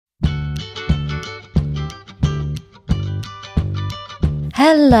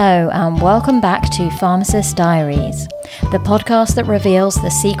Hello and welcome back to Pharmacist Diaries, the podcast that reveals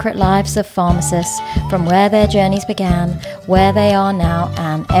the secret lives of pharmacists from where their journeys began, where they are now,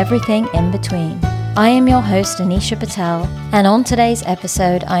 and everything in between. I am your host Anisha Patel, and on today's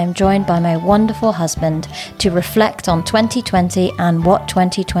episode I am joined by my wonderful husband to reflect on 2020 and what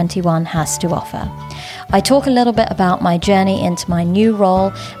 2021 has to offer. I talk a little bit about my journey into my new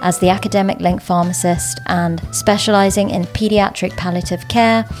role as the academic link pharmacist and specialising in paediatric palliative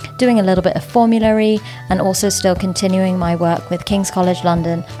care, doing a little bit of formulary and also still continuing my work with King's College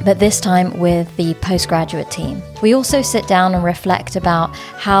London, but this time with the postgraduate team. We also sit down and reflect about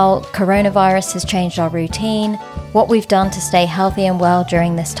how coronavirus has changed our routine, what we've done to stay healthy and well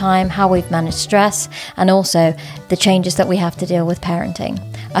during this time, how we've managed stress, and also the changes that we have to deal with parenting.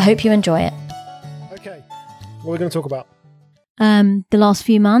 I hope you enjoy it. Okay, what are we going to talk about? The last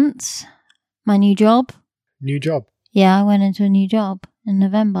few months, my new job. New job? Yeah, I went into a new job in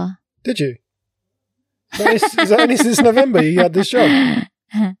November. Did you? Is that only since November you had this job?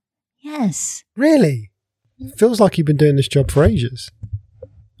 Yes. Really? It feels like you've been doing this job for ages.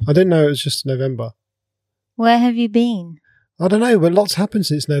 I didn't know it was just November. Where have you been? I don't know, but lots happened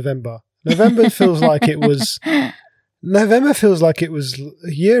since November. November feels like it was a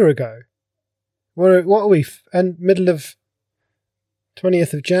year ago. What are we? And middle of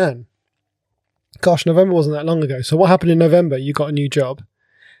 20th of Jan. Gosh, November wasn't that long ago. So what happened in November? You got a new job.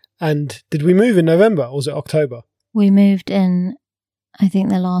 And did we move in November or was it October? We moved in, I think,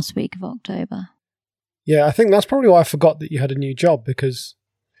 the last week of October. Yeah, I think that's probably why I forgot that you had a new job because...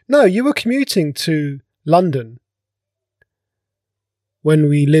 No, you were commuting to London when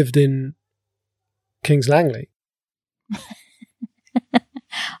we lived in Kings Langley.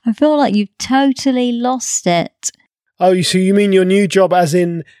 I feel like you've totally lost it. Oh, so you mean your new job as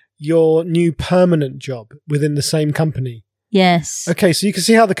in your new permanent job within the same company? Yes. Okay, so you can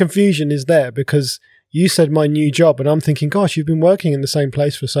see how the confusion is there because you said my new job and I'm thinking, gosh, you've been working in the same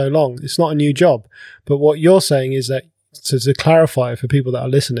place for so long. It's not a new job. But what you're saying is that, so to clarify for people that are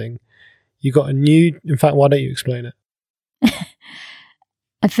listening, you got a new... In fact, why don't you explain it?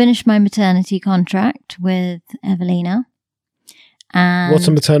 I finished my maternity contract with Evelina. And what's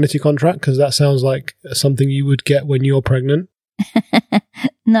a maternity contract? Because that sounds like something you would get when you're pregnant.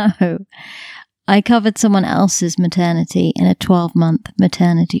 No. I covered someone else's maternity in a 12-month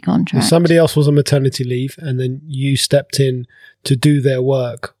maternity contract. And somebody else was on maternity leave and then you stepped in to do their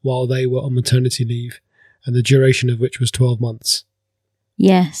work while they were on maternity leave, and the duration of which was 12 months.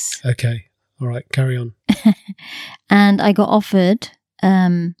 Yes. Okay. All right. Carry on. And I got offered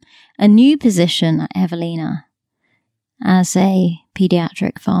a new position at Evelina as a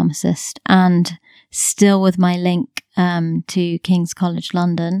paediatric pharmacist and still with my link to King's College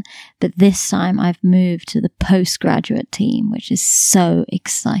London. But this time I've moved to the postgraduate team, which is so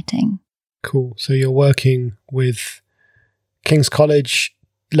exciting. Cool. So you're working with King's College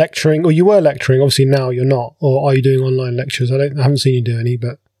lecturing, or you were lecturing, obviously now you're not, or are you doing online lectures? I haven't seen you do any,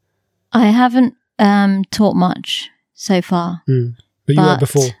 but... I haven't taught much so far. But you were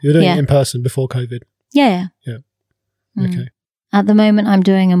before. You were doing it in person before COVID. Yeah. Yeah. Okay. At the moment, I'm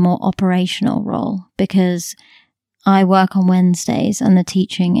doing a more operational role because I work on Wednesdays and the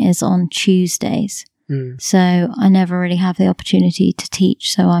teaching is on Tuesdays. So I never really have the opportunity to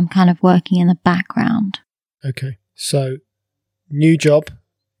teach. So I'm kind of working in the background. Okay. So new job.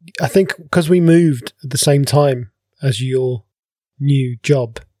 I think because we moved at the same time as your new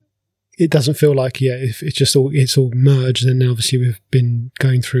job, it doesn't feel like, it's all merged. And then obviously we've been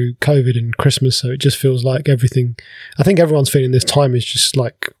going through COVID and Christmas. So it just feels like everything, I think everyone's feeling this time is just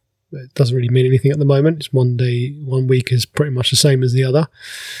like, it doesn't really mean anything at the moment. It's one week is pretty much the same as the other.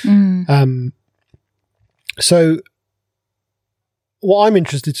 So what I'm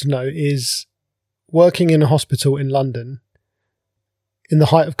interested to know is working in a hospital in London in the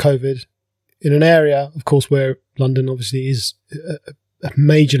height of COVID, in an area, of course, where London obviously is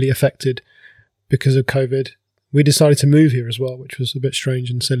majorly affected because of COVID. We decided to move here as well, which was a bit strange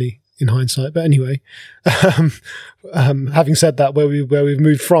and silly in hindsight. But anyway, having said that, where we've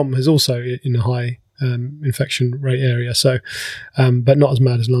moved from is also in a high infection rate area. So, but not as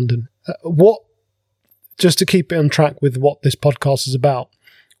mad as London. Just to keep it on track with what this podcast is about,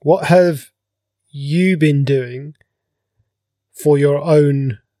 what have you been doing for your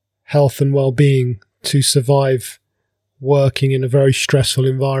own health and well-being to survive working in a very stressful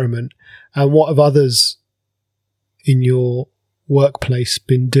environment? And what have others in your workplace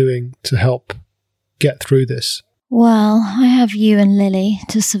been doing to help get through this? Well, I have you and Lily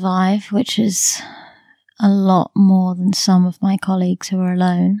to survive, which is a lot more than some of my colleagues who are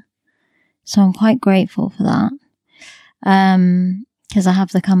alone. So I'm quite grateful for that. because I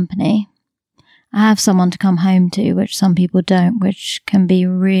have the company. I have someone to come home to, which some people don't, which can be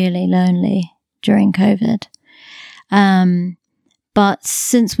really lonely during COVID. But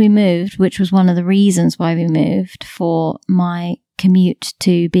since we moved, which was one of the reasons why we moved, for my commute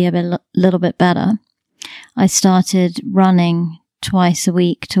to be a little bit better, I started running twice a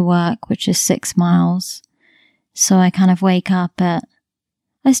week to work, which is 6 miles. So I kind of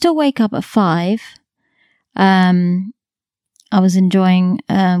I still wake up at 5. I was enjoying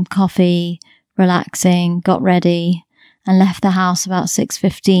coffee, relaxing, got ready, and left the house about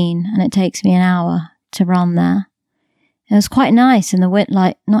 6:15, and it takes me an hour to run there. It was quite nice in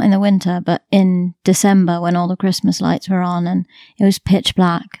the not in the winter, but in December when all the Christmas lights were on and it was pitch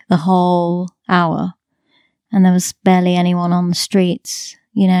black the whole hour. And there was barely anyone on the streets,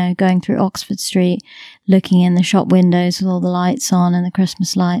 going through Oxford Street, looking in the shop windows with all the lights on and the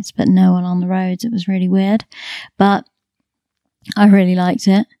Christmas lights, but no one on the roads. It was really weird. But I really liked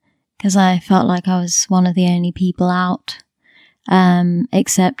it because I felt like I was one of the only people out,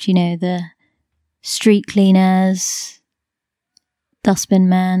 except, the street cleaners, dustbin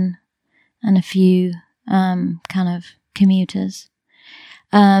men, and a few kind of commuters.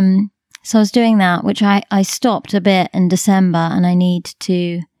 So I was doing that, which I stopped a bit in December, and I need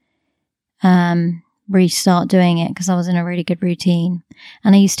to restart doing it because I was in a really good routine.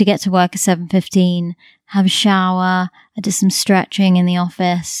 And I used to get to work at 7:15, have a shower, I did some stretching in the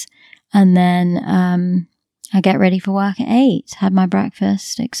office, and then I get ready for work at 8, had my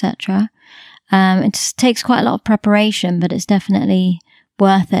breakfast, etc. It just takes quite a lot of preparation, but it's definitely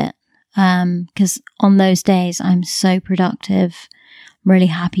worth it because on those days I'm so productive. I'm really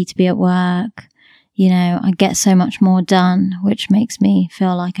happy to be at work. I get so much more done, which makes me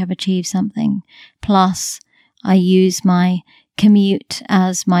feel like I've achieved something. Plus, I use my commute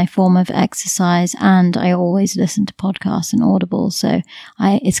as my form of exercise, and I always listen to podcasts and Audible. So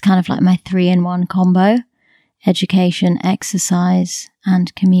it's kind of like my 3-in-1 combo: education, exercise,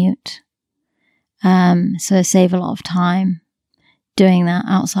 and commute. So I save a lot of time doing that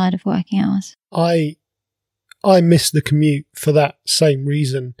outside of working hours. I miss the commute for that same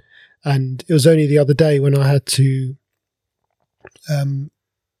reason. And it was only the other day when I had to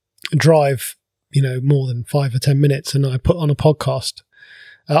drive, more than 5 or 10 minutes, and I put on a podcast.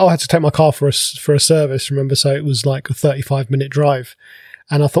 I had to take my car for a service, remember? So it was like a 35-minute drive.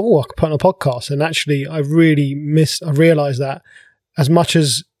 And I thought, I could put on a podcast. And actually, I realized that as much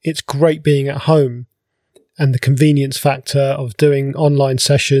as it's great being at home, and the convenience factor of doing online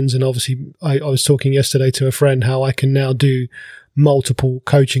sessions. And obviously, I was talking yesterday to a friend how I can now do multiple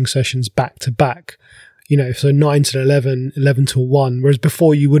coaching sessions back to back, so 9 to 11, 11 to 1. Whereas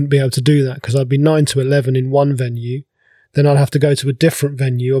before you wouldn't be able to do that because I'd be 9 to 11 in one venue. Then I'd have to go to a different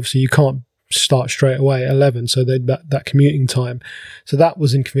venue. Obviously, you can't start straight away at 11. So that commuting time. So that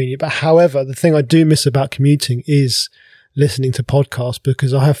was inconvenient. But however, the thing I do miss about commuting is listening to podcasts,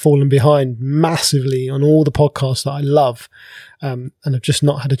 because I have fallen behind massively on all the podcasts that I love. And I've just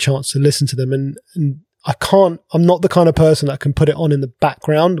not had a chance to listen to them. And I'm not the kind of person that can put it on in the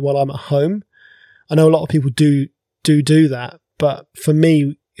background while I'm at home. I know a lot of people do that. But for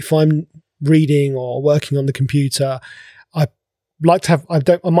me, if I'm reading or working on the computer, I might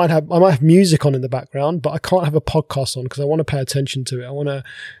have music on in the background, but I can't have a podcast on because I want to pay attention to it. I want to,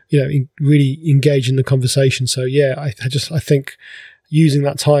 really engage in the conversation. So yeah, I think using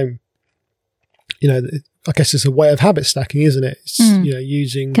that time, I guess it's a way of habit stacking, isn't it? It's,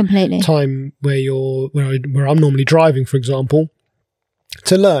 using completely time where I'm normally driving, for example,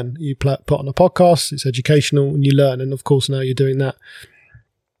 to learn. You put on a podcast, it's educational, and you learn. And of course, now you're doing that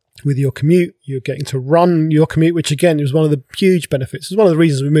with your commute. You're getting to run your commute, which again is one of the huge benefits. It's one of the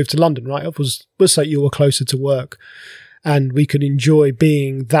reasons we moved to London, right? It was so you were closer to work and we could enjoy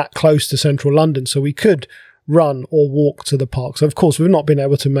being that close to central London. So we could run or walk to the park. So of course we've not been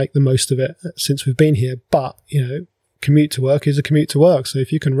able to make the most of it since we've been here, but commute to work is a commute to work. So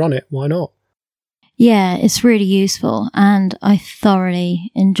if you can run it, why not? Yeah, it's really useful and I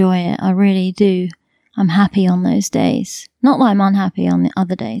thoroughly enjoy it. I really do. I'm happy on those days. Not that I'm unhappy on the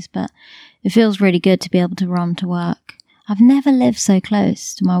other days, but it feels really good to be able to run to work. I've never lived so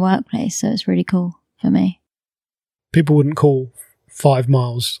close to my workplace, so it's really cool for me. People wouldn't call 5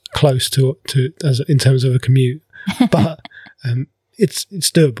 miles close to as in terms of a commute, but it's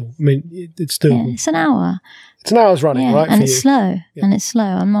doable. I mean, it's doable. Yeah, it's an hour. It's an hour's running, right? And it's slow. Yeah. And it's slow.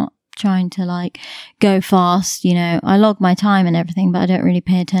 I'm not trying to go fast. I log my time and everything, but I don't really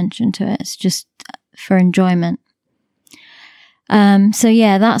pay attention to it. It's just for enjoyment. So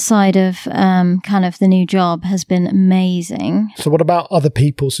yeah, that side of kind of the new job has been amazing. So what about other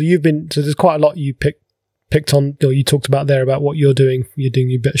people? So there's quite a lot you pick picked on, or you talked about there about what you're doing. You're doing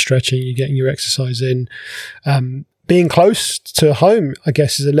a bit of stretching, you're getting your exercise in. Being close to home, I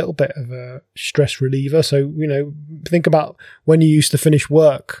guess, is a little bit of a stress reliever. So, think about when you used to finish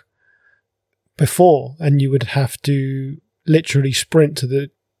work before and you would have to literally sprint to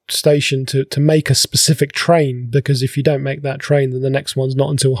the station to make a specific train, because if you don't make that train, then the next one's not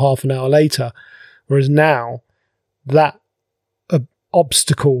until half an hour later. Whereas now, that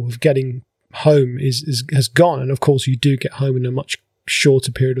obstacle of getting home has gone, and of course you do get home in a much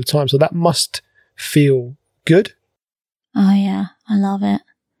shorter period of time. So that must feel good. Oh yeah, I love it.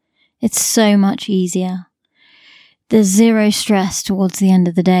 It's so much easier. There's zero stress towards the end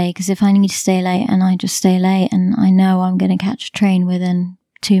of the day, because if I need to stay late, and I just stay late, and I know I'm going to catch a train within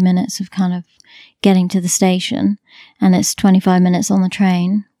 2 minutes of kind of getting to the station, and it's 25 minutes on the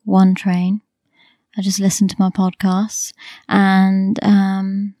train, one train, I just listen to my podcasts, and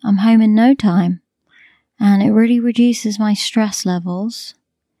I'm home in no time. And it really reduces my stress levels,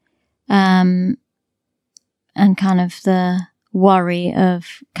 and kind of the worry of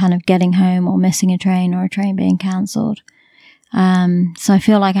kind of getting home or missing a train or a train being cancelled. So I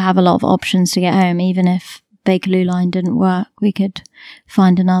feel like I have a lot of options to get home. Even if Bakerloo line didn't work, we could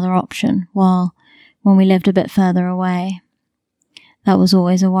find another option. While when we lived a bit further away, that was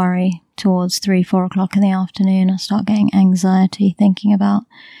always a worry. Towards 3-4 o'clock in the afternoon, I start getting anxiety thinking about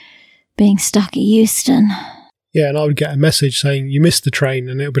being stuck at Euston. Yeah, and I would get a message saying you missed the train,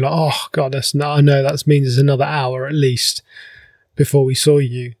 and it would be like, oh God, I know that means there's another hour at least before we saw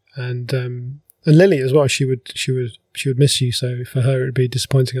you. And Lily as well, she would miss you. So for her, it would be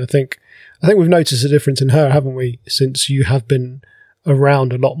disappointing. I think we've noticed a difference in her, haven't we? Since you have been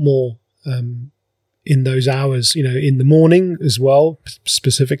around a lot more in those hours, in the morning as well.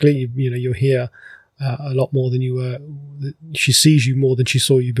 Specifically, you're here a lot more than you were. She sees you more than she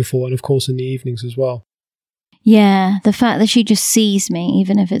saw you before, and of course in the evenings as well. Yeah, the fact that she just sees me,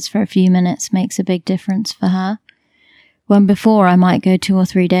 even if it's for a few minutes, makes a big difference for her. When before I might go 2 or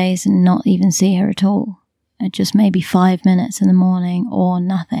 3 days and not even see her at all. Just maybe 5 minutes in the morning or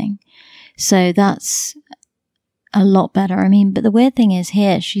nothing. So that's a lot better. I mean, but the weird thing is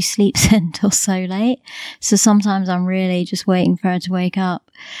here, she sleeps until so late. So sometimes I'm really just waiting for her to wake up,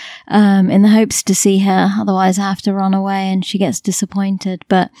 in the hopes to see her. Otherwise I have to run away and she gets disappointed.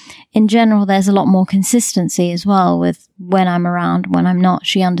 But in general, there's a lot more consistency as well with when I'm around, when I'm not.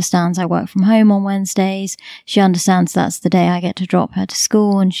 She understands I work from home on Wednesdays. She understands that's the day I get to drop her to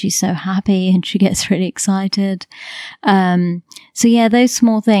school, and she's so happy and she gets really excited. So yeah, those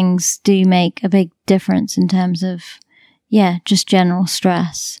small things do make a big difference in terms of, just general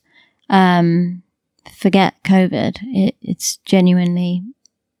stress. Forget COVID. It's genuinely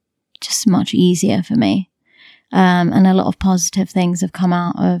just much easier for me. And a lot of positive things have come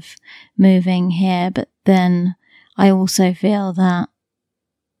out of moving here, but then I also feel that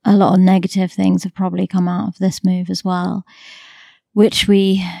a lot of negative things have probably come out of this move as well, which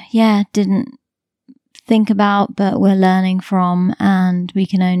we, didn't think about, but we're learning from, and we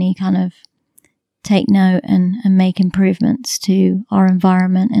can only kind of take note and make improvements to our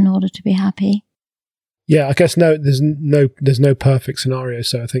environment in order to be happy. Yeah, I guess there's no perfect scenario.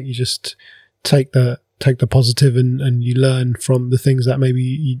 So I think you just take the positive and you learn from the things that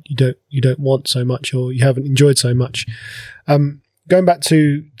maybe you don't want so much or you haven't enjoyed so much. Going back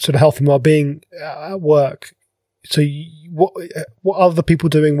to sort of health and well-being at work. So what are other people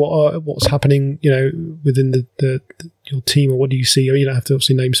doing? What's happening, within your team, or what do you see? Or you don't have to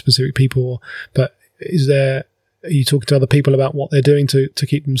obviously name specific people, but are you talking to other people about what they're doing to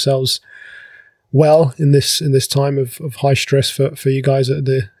keep themselves well in this time of high stress for you guys on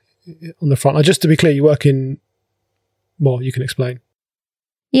the front? Now, just to be clear, you work in, well, you can explain.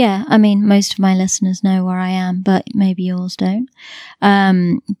 Yeah, I mean, most of my listeners know where I am, but maybe yours don't.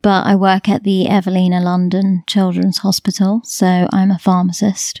 But I work at the Evelina London Children's Hospital, so I'm a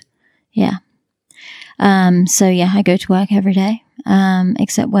pharmacist. Yeah. I go to work every day,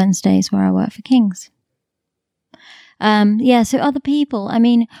 except Wednesdays where I work for King's. So other people, I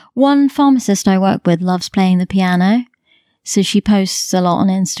mean, one pharmacist I work with loves playing the piano. So she posts a lot on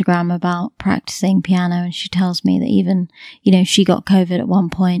Instagram about practicing piano, and she tells me that even, she got COVID at one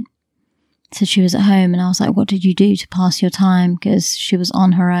point. So she was at home, and I was like, what did you do to pass your time? Because she was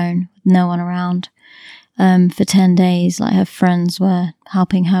on her own, with no one around, for 10 days. Like, her friends were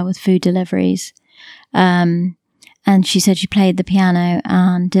helping her with food deliveries. And she said she played the piano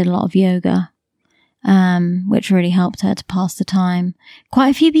and did a lot of yoga, which really helped her to pass the time. Quite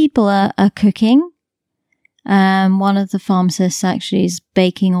a few people are cooking. One of the pharmacists actually is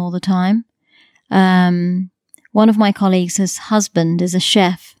baking all the time. One of my colleagues, his husband is a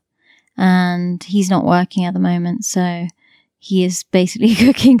chef, and he's not working at the moment, so he is basically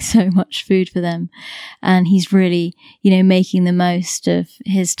cooking so much food for them, and he's really, making the most of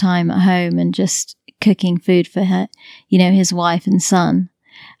his time at home and just cooking food for her, his wife and son.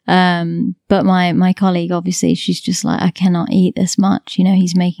 But my colleague, obviously, she's just like, I cannot eat this much.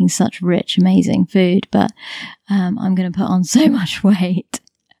 He's making such rich, amazing food, but I'm going to put on so much weight.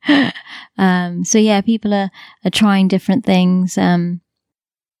 So yeah, people are trying different things.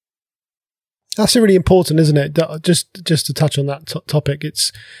 That's really important, isn't it? Just to touch on that topic,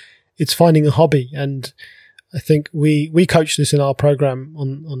 it's finding a hobby, and I think we coach this in our program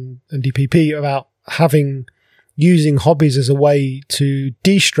on NDPP about using hobbies as a way to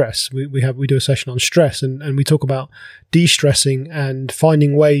de-stress. We do a session on stress, and we talk about de-stressing and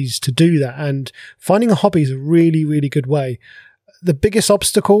finding ways to do that. And finding a hobby is a really, really good way. The biggest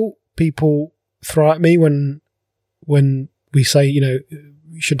obstacle people throw at me when we say,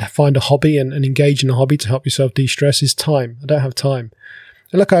 you should find a hobby and engage in a hobby to help yourself de-stress is time. I don't have time.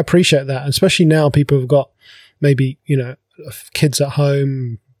 And look, I appreciate that. And especially now people have got maybe, kids at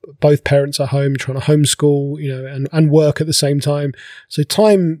home, both parents at home trying to homeschool, and work at the same time. So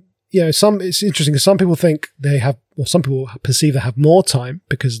time, it's interesting because some people think some people perceive they have more time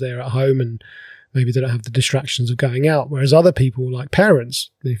because they're at home and maybe they don't have the distractions of going out. Whereas other people, like parents,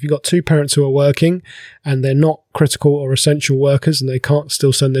 if you've got two parents who are working and they're not critical or essential workers and they can't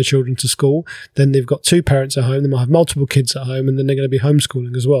still send their children to school, then they've got two parents at home. They might have multiple kids at home, and then they're going to be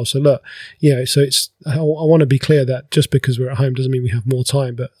homeschooling as well. So look, so I want to be clear that just because we're at home doesn't mean we have more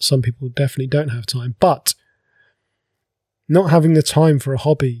time, but some people definitely don't have time. But not having the time for a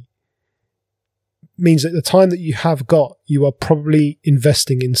hobby means that the time that you have got, you are probably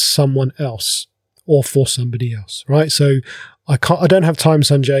investing in someone else or for somebody else, right? So I don't have time,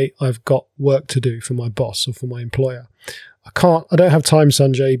 Sanjay. I've got work to do for my boss or for my employer. I don't have time,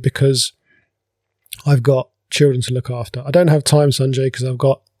 Sanjay, because I've got children to look after. I don't have time, Sanjay, because I've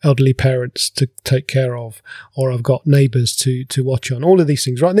got elderly parents to take care of, or I've got neighbors to watch on. All of these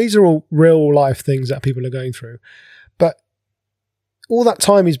things, right? And these are all real life things that people are going through. But all that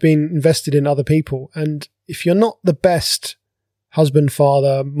time is being invested in other people. And if you're not the best husband,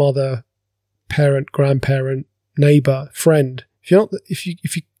 father, mother, parent, grandparent, neighbor, friend, if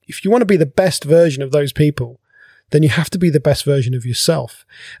you want to be the best version of those people, then you have to be the best version of yourself.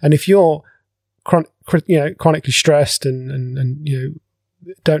 And if you're chronically stressed and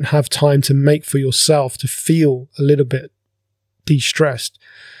don't have time to make for yourself to feel a little bit de-stressed,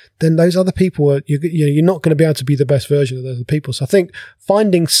 then those other people you're not going to be able to be the best version of those other people. So I think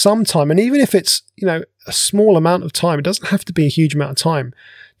finding some time, and even if it's a small amount of time, it doesn't have to be a huge amount of time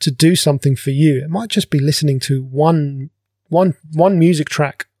to do something for you. It might just be listening to one music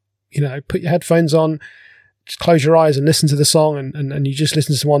track. Put your headphones on, just close your eyes and listen to the song, and you just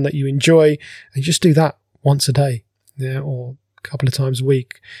listen to one that you enjoy, and you just do that once a day, or a couple of times a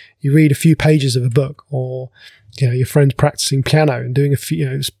week. You read a few pages of a book, or your friend's practicing piano and doing a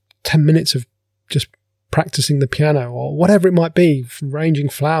few 10 minutes of just practicing the piano, or whatever it might be, arranging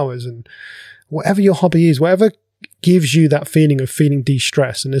flowers, and whatever your hobby is, whatever gives you that feeling of feeling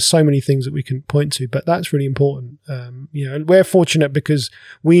de-stressed. And there's so many things that we can point to, but that's really important. And we're fortunate because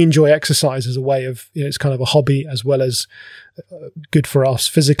we enjoy exercise as a way of, it's kind of a hobby as well as good for us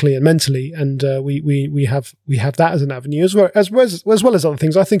physically and mentally. And we have that as an avenue as well as other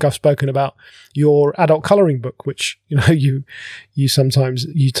things. I think I've spoken about your adult coloring book, which, you sometimes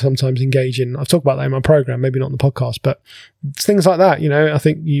engage in. I've talked about that in my program, maybe not on the podcast, but things like that, I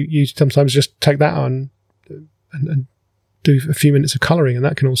think you sometimes just take that on and do a few minutes of colouring, and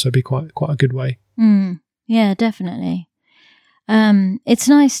that can also be quite a good way. Yeah, definitely. It's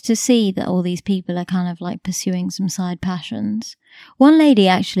nice to see that all these people are kind of like pursuing some side passions. One lady,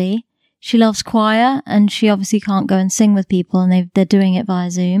 actually, she loves choir, and she obviously can't go and sing with people, and they're doing it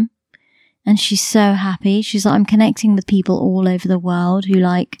via Zoom. And she's so happy. She's like, I'm connecting with people all over the world who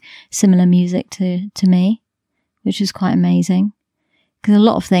like similar music to me, which is quite amazing. Because a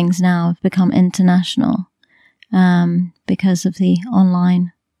lot of things now have become international. Because of the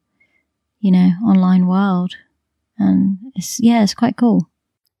online world. And it's quite cool.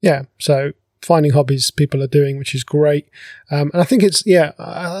 Yeah. So finding hobbies people are doing, which is great. And I think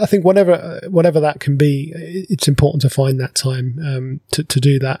I think whatever that can be, it's important to find that time, to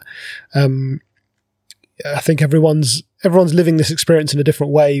do that. I think everyone's everyone's living this experience in a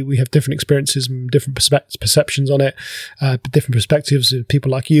different way. We have different experiences and different perceptions on it, different perspectives of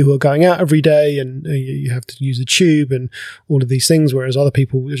people like you who are going out every day and you have to use a tube and all of these things, whereas other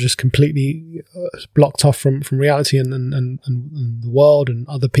people are just completely blocked off from reality and the world and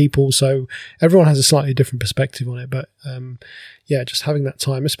other people. So everyone has a slightly different perspective on it. But just having that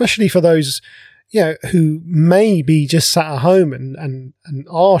time, especially for those who may be just sat at home and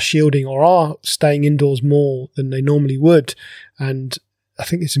are shielding or are staying indoors more than they normally would. And I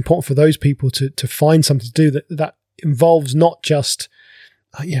think it's important for those people to find something to do that involves not just,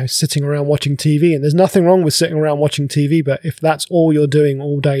 sitting around watching TV. And there's nothing wrong with sitting around watching TV, but if that's all you're doing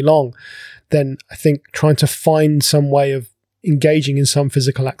all day long, then I think trying to find some way of engaging in some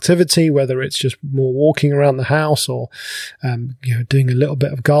physical activity, whether it's just more walking around the house or, doing a little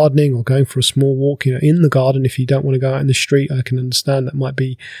bit of gardening or going for a small walk, in the garden. If you don't want to go out in the street, I can understand that might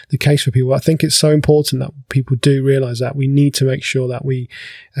be the case for people. I think it's so important that people do realize that we need to make sure that we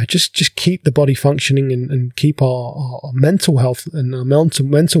just keep the body functioning and keep our mental health and our mental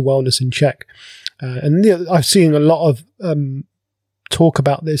wellness in check. I've seen a lot of, talk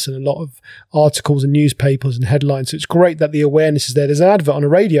about this and a lot of articles and newspapers and headlines. So it's great that the awareness is there. There's an advert on a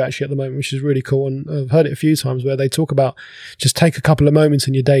radio actually at the moment, which is really cool. And I've heard it a few times where they talk about just take a couple of moments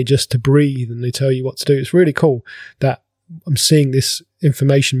in your day just to breathe and they tell you what to do. It's really cool that I'm seeing this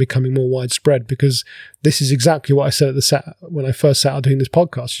information becoming more widespread, because this is exactly what I said at the set when I first set out doing this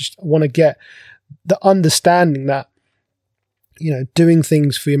podcast. Just I want to get the understanding that doing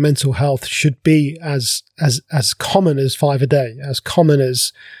things for your mental health should be as common as 5 a day, as common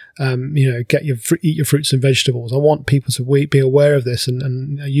as, eat your fruits and vegetables. I want people to be aware of this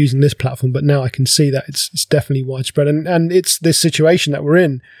and using this platform, but now I can see that it's definitely widespread. And it's this situation that we're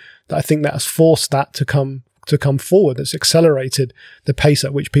in that I think that has forced that to come forward. That's accelerated the pace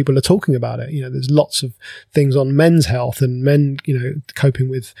at which people are talking about it. There's lots of things on men's health and men, coping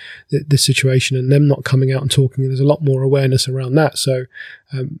with this situation and them not coming out and talking. There's a lot more awareness around that. So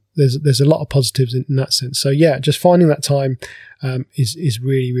there's a lot of positives in that sense. So just finding that time is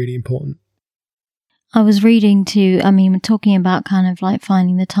really, really important. I was reading we're talking about kind of like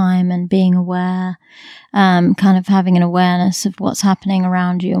finding the time and being aware, kind of having an awareness of what's happening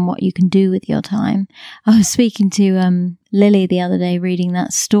around you and what you can do with your time. I was speaking to Lily the other day, reading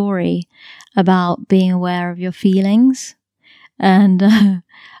that story about being aware of your feelings. And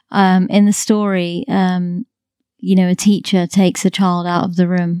in the story, a teacher takes a child out of the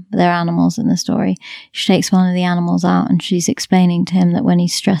room. They're animals in the story. She takes one of the animals out and she's explaining to him that when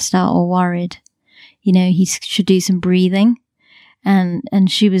he's stressed out or worried, he should do some breathing. And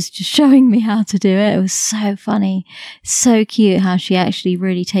she was just showing me how to do it. It was so funny, so cute how she actually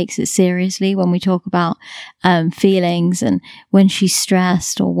really takes it seriously when we talk about feelings, and when she's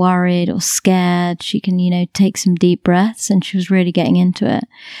stressed or worried or scared, she can, take some deep breaths, and she was really getting into it.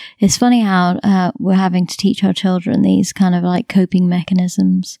 It's funny how we're having to teach our children these kind of like coping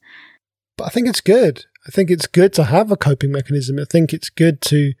mechanisms. But I think it's good. I think it's good to have a coping mechanism. I think it's good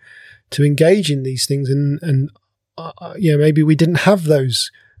to engage in these things and maybe we didn't have those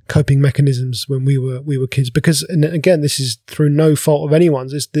coping mechanisms when we were kids, because, and again, this is through no fault of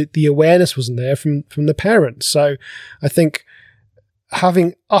anyone's, is the awareness wasn't there from the parents. So I think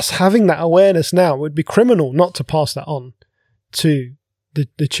having that awareness now would be criminal not to pass that on to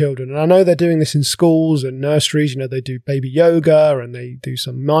the children. And I know they're doing this in schools and nurseries. They do baby yoga and they do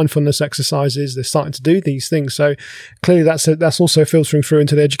some mindfulness exercises. They're starting to do these things. So clearly that's also filtering through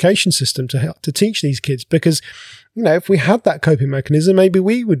into the education system to help to teach these kids, because, if we had that coping mechanism, maybe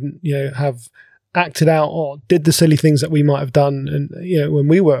we wouldn't, have acted out or did the silly things that we might have done. And, when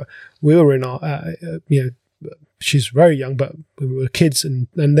we were in our, she's very young, but we were kids and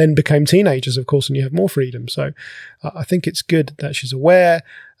then became teenagers, of course, and you have more freedom. So I think it's good that she's aware.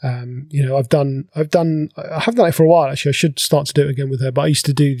 I've done it for a while. Actually, I should start to do it again with her, but I used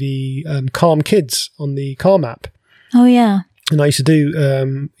to do the Calm Kids on the Calm app. Oh, yeah. And I used to do,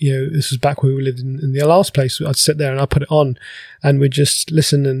 this was back when we lived in the last place. I'd sit there and I'd put it on and we'd just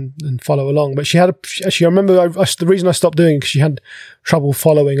listen and follow along. But she had, I remember the reason I stopped doing it because she had trouble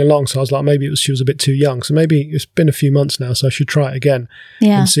following along. So I was like, maybe she was a bit too young. So maybe it's been a few months now, so I should try it again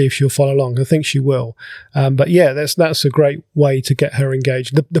and see if she'll follow along. I think she will. But yeah, that's a great way to get her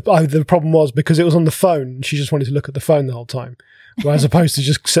engaged. The problem was because it was on the phone, she just wanted to look at the phone the whole time. Well, as opposed to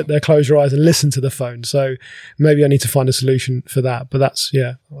just sit there, close your eyes and listen to the phone. So maybe I need to find a solution for that. But that's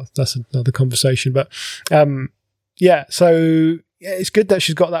another conversation. But so it's good that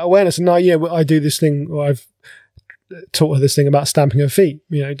she's got that awareness. And now, I do this thing, or I've taught her this thing about stamping her feet.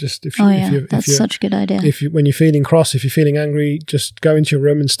 Just if that's such a good idea. When you're feeling cross, if you're feeling angry, just go into your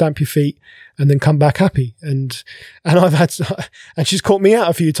room and stamp your feet and then come back happy. And I've had, and she's caught me out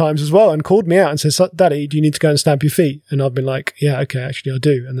a few times as well and called me out and says, Daddy, do you need to go and stamp your feet? And I've been like, yeah, okay, actually I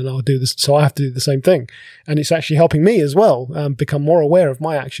do. And then I'll do this. So I have to do the same thing. And it's actually helping me as well, become more aware of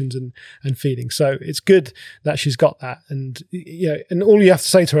my actions and feelings. So it's good that she's got that. And, and all you have to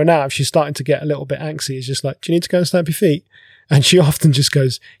say to her now, if she's starting to get a little bit angsty, is just like, do you need to go and stamp your feet? And she often just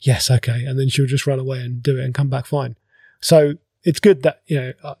goes, yes, okay. And then she'll just run away and do it and come back fine. So it's good that,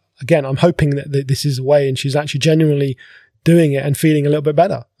 again, I'm hoping that this is a way and she's actually genuinely doing it and feeling a little bit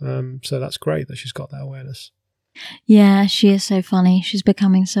better. So that's great that she's got that awareness. Yeah, she is so funny. She's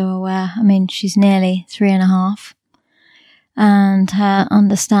becoming so aware. I mean, she's nearly 3.5, and her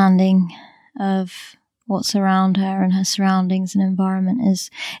understanding of what's around her and her surroundings and environment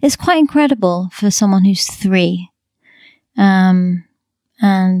is quite incredible for someone who's 3. And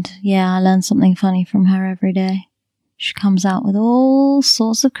yeah, I learn something funny from her every day. She comes out with all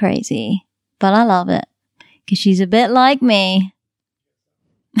sorts of crazy, but I love it because she's a bit like me.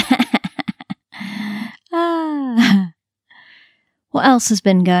 What else has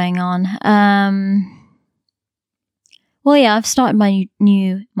been going on? Well, yeah, I've started my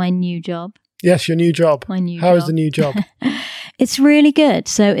new job. Yes, your new job. How is the new job? It's really good.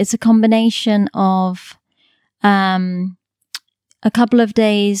 So it's a combination of a couple of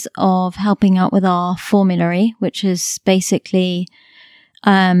days of helping out with our formulary, which is basically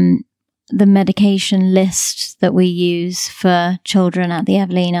the medication list that we use for children at the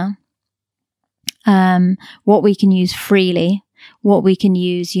Evelina. What we can use freely, what we can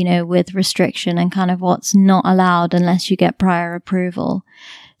use, with restriction, and kind of what's not allowed unless you get prior approval.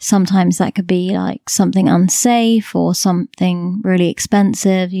 Sometimes that could be like something unsafe or something really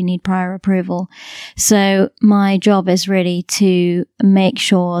expensive. You need prior approval. So my job is really to make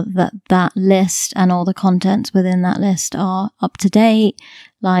sure that that list and all the contents within that list are up to date,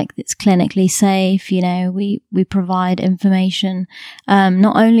 like it's clinically safe. We provide information,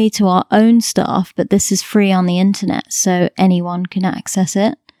 not only to our own staff, but this is free on the internet, so anyone can access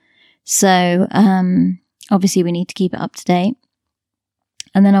it. So, obviously we need to keep it up to date.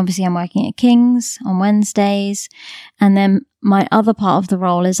 And then obviously I'm working at King's on Wednesdays. And then my other part of the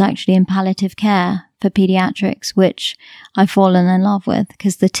role is actually in palliative care for pediatrics, which I've fallen in love with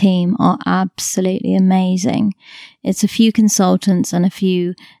because the team are absolutely amazing. It's a few consultants and a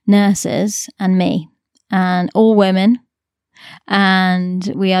few nurses and me, and all women.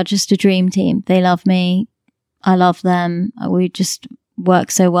 And we are just a dream team. They love me. I love them. We just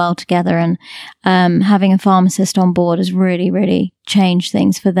work so well together, and having a pharmacist on board has really, really changed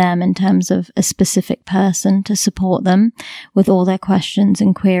things for them in terms of a specific person to support them with all their questions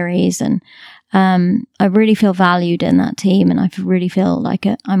and queries. And I really feel valued in that team, and I really feel like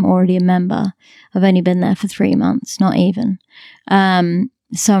I'm already a member. I've only been there for 3 months, not even. So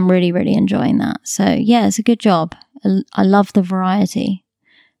I'm really, really enjoying that. So yeah, it's a good job. I love the variety,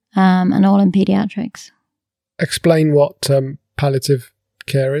 and all in pediatrics. Explain what palliative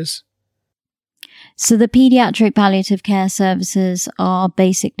care is. So the pediatric palliative care services are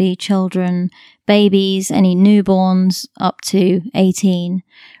basically children, babies, any newborns up to 18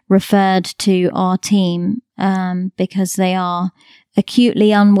 referred to our team because they are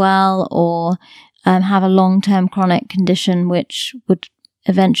acutely unwell or have a long-term chronic condition which would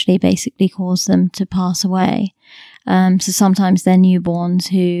eventually basically cause them to pass away. So sometimes they're newborns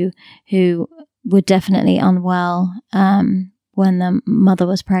who were definitely unwell when the mother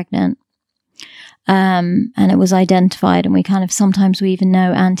was pregnant. And it was identified, and we sometimes we even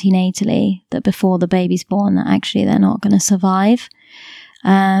know antenatally that before the baby's born that actually they're not going to survive,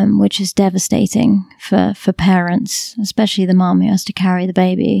 which is devastating for parents, especially the mum who has to carry the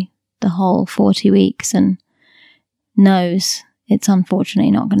baby the whole 40 weeks and knows it's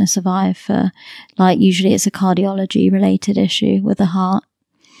unfortunately not going to survive for, usually it's a cardiology related issue with the heart.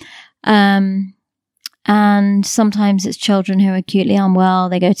 And sometimes it's children who are acutely unwell.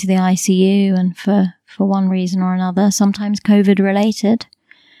 They go to the ICU, and for one reason or another, sometimes COVID related,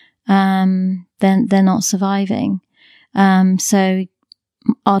 then they're not surviving. So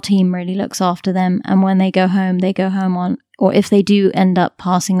our team really looks after them. And when they go home on, or if they do end up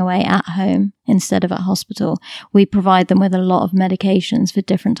passing away at home instead of at hospital, we provide them with a lot of medications for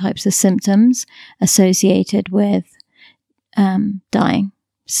different types of symptoms associated with dying.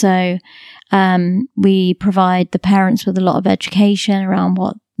 So we provide the parents with a lot of education around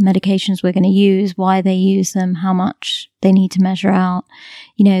what medications we're going to use, why they use them, how much they need to measure out.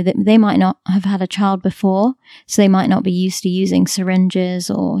 They might not have had a child before, so they might not be used to using syringes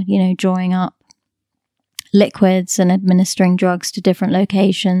or, drawing up liquids and administering drugs to different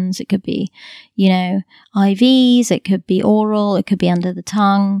locations. It could be, IVs, it could be oral, it could be under the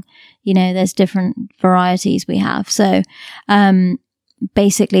tongue. There's different varieties we have. So,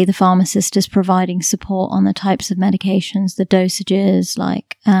 basically the pharmacist is providing support on the types of medications, the dosages,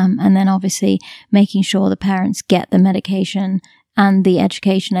 and then obviously making sure the parents get the medication and the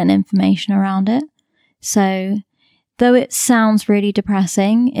education and information around it. So though it sounds really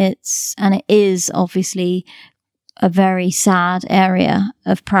depressing, it is obviously a very sad area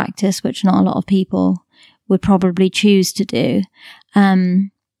of practice, which not a lot of people would probably choose to do.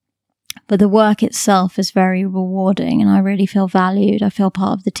 But the work itself is very rewarding, and I really feel valued. I feel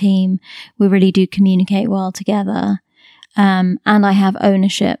part of the team. We really do communicate well together. And I have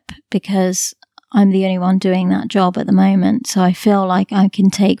ownership because I'm the only one doing that job at the moment. So I feel like I can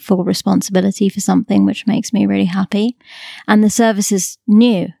take full responsibility for something, which makes me really happy. And the service is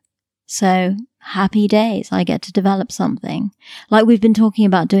new. So happy days. I get to develop something. Like we've been talking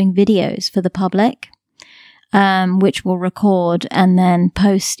about doing videos for the public, which we'll record and then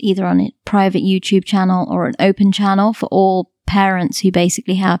post either on a private YouTube channel or an open channel for all parents who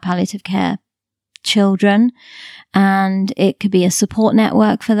basically have palliative care children. And it could be a support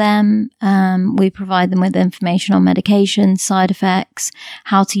network for them. We provide them with information on medications, side effects,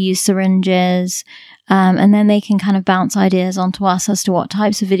 how to use syringes, and then they can kind of bounce ideas onto us as to what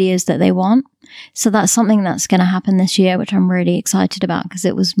types of videos that they want. So that's something that's going to happen this year, which I'm really excited about because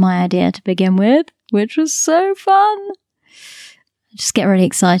it was my idea to begin with, which was so fun. I just get really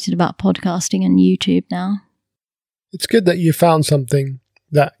excited about podcasting and YouTube now. It's good that you found something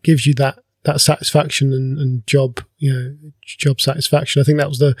that gives you that satisfaction and job satisfaction. I think that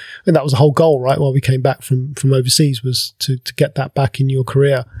was the whole goal, right? While we came back from overseas was to get that back in your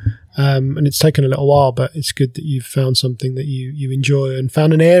career. And it's taken a little while, but it's good that you've found something that you enjoy and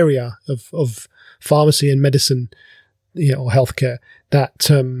found an area of pharmacy and medicine, or healthcare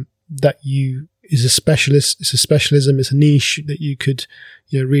that you is a specialist. It's a specialism. It's a niche that you could,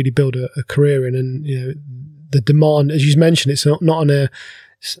 really build a career in. And, the demand, as you mentioned, it's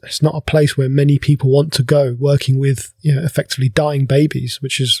not a place where many people want to go, working with, effectively dying babies,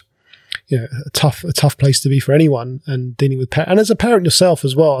 which is, a tough place to be for anyone, and dealing with and as a parent yourself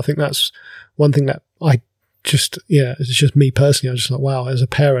as well. I think that's one thing that it's just me personally. I'm just like, wow, as a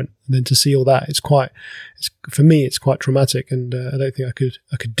parent, and then to see all that, for me, it's quite traumatic, and I don't think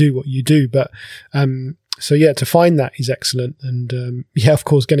I could do what you do. But so yeah, to find that is excellent, and of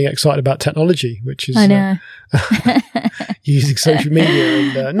course, getting excited about technology, which is I know using social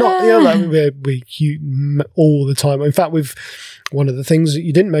media and not we all the time. In fact, one of the things that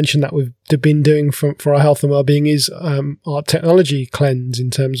you didn't mention that we've been doing for our health and well-being is our technology cleanse in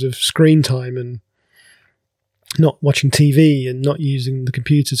terms of screen time and not watching TV and not using the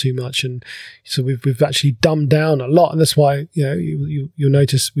computer too much. And so we've actually dumbed down a lot. And that's why, you'll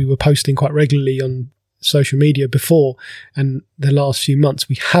notice we were posting quite regularly on social media before, and the last few months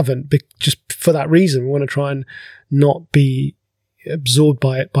we haven't, just for that reason. We want to try and not be absorbed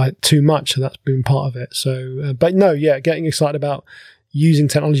by it too much, and that's been part of it. So getting excited about using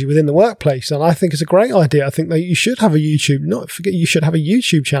technology within the workplace, and I think it's a great idea. I think that you should have you should have a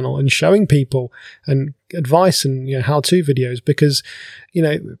YouTube channel and showing people and advice and how-to videos, because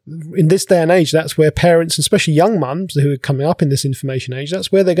in this day and age, that's where parents, especially young mums who are coming up in this information age,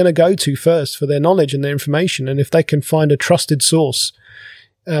 that's where they're going to go to first for their knowledge and their information. And if they can find a trusted source,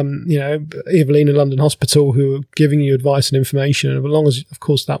 Evelina London Hospital, who are giving you advice and information, and as long as, of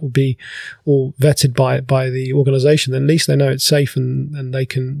course, that will be all vetted by the organisation, then at least they know it's safe and they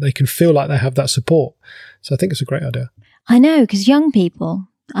can feel like they have that support. So I think it's a great idea. I know, because young people,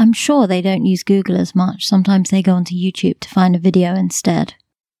 I'm sure they don't use Google as much. Sometimes they go onto YouTube to find a video instead.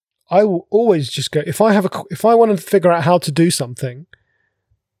 I will always just go, if I want to figure out how to do something,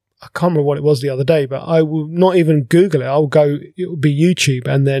 I can't remember what it was the other day, but I will not even Google it. It will be YouTube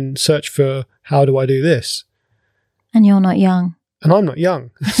and then search for how do I do this? And you're not young. And I'm not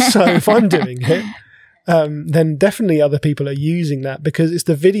young. So if I'm doing it, then definitely other people are using that, because it's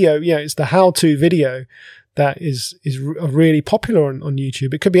the video, it's the how-to video that is really popular on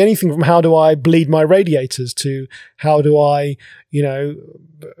YouTube. It could be anything from how do I bleed my radiators to how do I,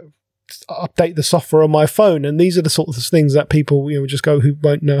 update the software on my phone. And these are the sorts of things that people just go who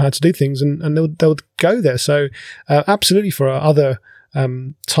won't know how to do things, and they'll go there. So absolutely, for other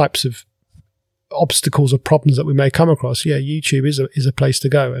types of obstacles or problems that we may come across, YouTube is a place to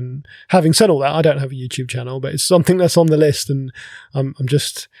go. And having said all that, I don't have a YouTube channel, but it's something that's on the list, and I'm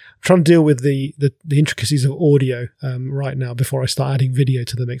just trying to deal with the intricacies of audio right now before I start adding video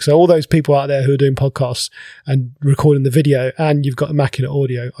to the mix. So all those people out there who are doing podcasts and recording the video, and you've got immaculate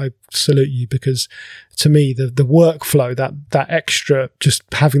audio, I salute you, because to me the workflow that extra, just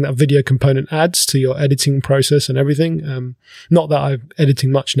having that video component adds to your editing process and everything. Not that I'm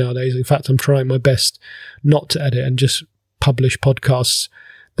editing much nowadays. In fact, I'm trying my best not to edit and just publish podcasts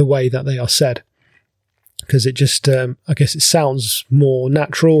the way that they are said, because it just I guess it sounds more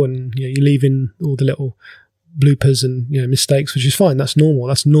natural, and you leave in all the little bloopers and mistakes, which is fine. That's normal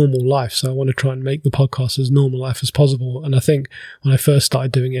life. So I want to try and make the podcast as normal life as possible. And I think when I first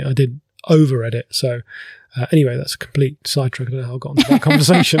started doing it, I did over edit. So anyway, that's a complete sidetrack. I don't know how I got onto that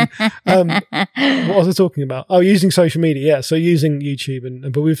conversation. What was I talking about? Oh, using social media. Yeah, so using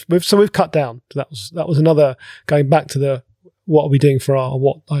YouTube, but we've cut down. That was another, going back to what are we doing for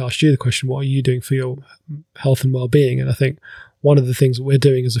what I asked you the question, what are you doing for your health and well-being? And I think one of the things that we're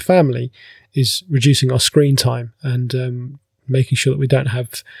doing as a family is reducing our screen time and making sure that we don't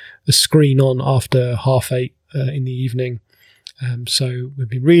have the screen on after 8:30 in the evening. So we've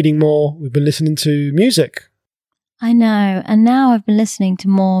been reading more. We've been listening to music. I know. And now I've been listening to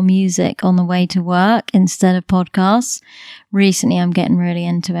more music on the way to work instead of podcasts. Recently, I'm getting really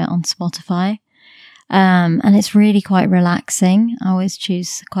into it on Spotify. And it's really quite relaxing. I always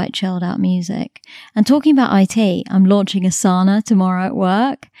choose quite chilled out music. And talking about IT, I'm launching Asana tomorrow at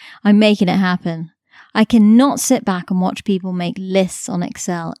work. I'm making it happen. I cannot sit back and watch people make lists on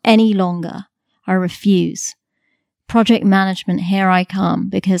Excel any longer. I refuse. Project management, here I come,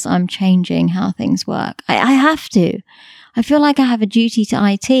 because I'm changing how things work. I have to. I feel like I have a duty to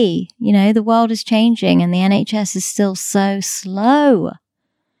IT. The world is changing and the NHS is still so slow.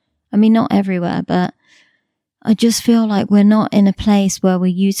 I mean, not everywhere, but I just feel like we're not in a place where we're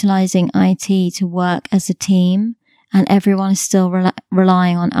utilizing IT to work as a team, and everyone is still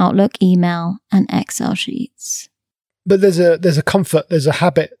relying on Outlook, email, and Excel sheets. But there's a comfort, there's a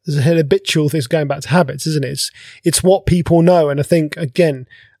habit, there's a habitual thing, going back to habits, isn't it? It's what people know. And I think, again,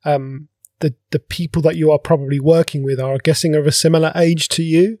 the people that you are probably working with are, guessing, of a similar age to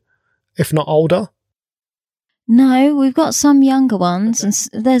you, if not older. No, we've got some younger ones, okay.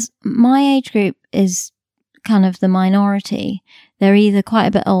 And my age group is kind of the minority. They're either quite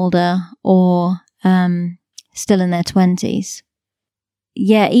a bit older or still in their 20s.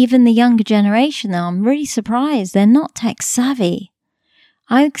 Yeah, even the younger generation, though, I'm really surprised. They're not tech savvy.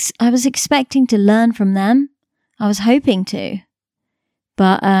 I was expecting to learn from them. I was hoping to.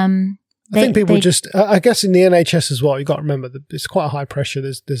 But I think people I guess in the NHS as well, you've got to remember that it's quite a high pressure.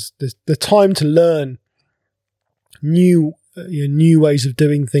 There's the time to learn new ways of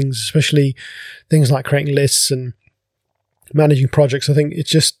doing things, especially things like creating lists and managing projects. I think it's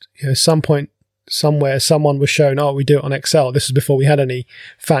just, some point somewhere someone was shown, we do it on Excel. This is before we had any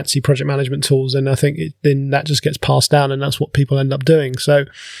fancy project management tools, and I think then that just gets passed down, and that's what people end up doing. So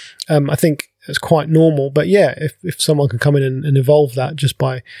I think it's quite normal. But yeah, if someone can come in and evolve that just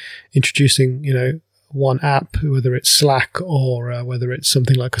by introducing one app, whether it's Slack or whether it's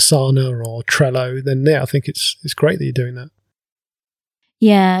something like Asana or Trello, then I think it's great that you're doing that.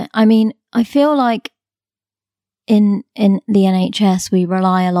 Yeah, I mean, I feel like in the NHS, we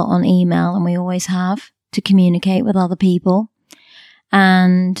rely a lot on email, and we always have, to communicate with other people.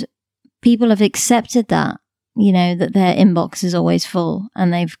 And people have accepted that, that their inbox is always full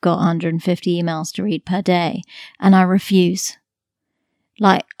and they've got 150 emails to read per day. And I refuse.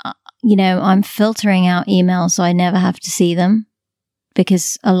 I'm filtering out emails so I never have to see them,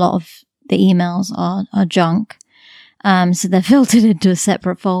 because a lot of the emails are junk. So they're filtered into a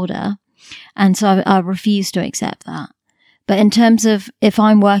separate folder. And so I refuse to accept that. But in terms of if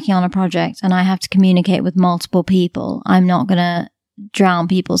I'm working on a project and I have to communicate with multiple people, I'm not going to drown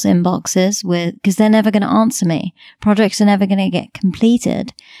people's inboxes because they're never going to answer me. Projects are never going to get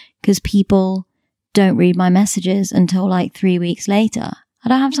completed because people don't read my messages until 3 weeks later. I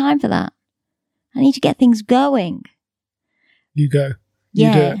don't have time for that. I need to get things going. You go.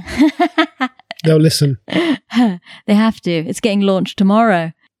 You do it. They'll listen. They have to. It's getting launched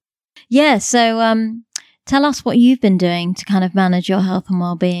tomorrow. Yeah, so tell us what you've been doing to kind of manage your health and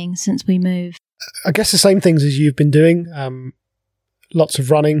well-being since we moved. I guess the same things as you've been doing. Lots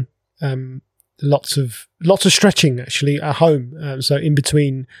of running, lots of stretching actually at home. So in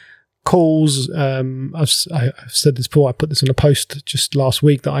between calls, I've said this before. I put this on a post just last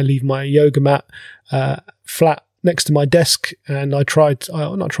week that I leave my yoga mat flat next to my desk, and I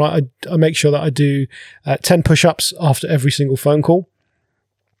make sure that I do 10 push-ups after every single phone call.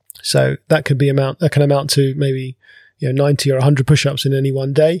 So that can amount to maybe 90 or 100 push-ups in any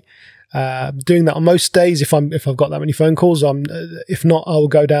one day. Doing that on most days if I've got that many phone calls. If not, I will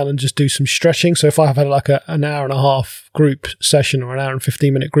go down and just do some stretching. So if I have had like an hour and a half group session or an hour and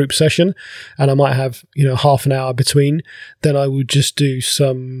 15-minute group session, and I might have half an hour between, then I would just do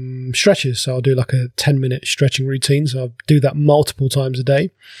some stretches. So I'll do like a 10-minute stretching routine. So I'll do that multiple times a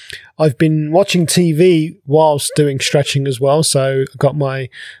day. I've been watching TV whilst doing stretching as well. So I've got my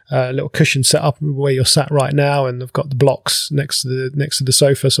little cushion set up where you're sat right now, and I've got the blocks next to the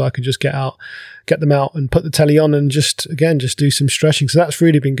sofa, so I can just get them out and put the telly on and just do some stretching. So that's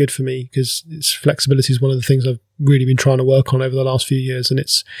really been good for me, because flexibility is one of the things I've really been trying to work on over the last few years, and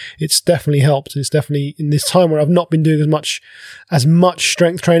it's definitely helped. It's definitely, in this time where I've not been doing as much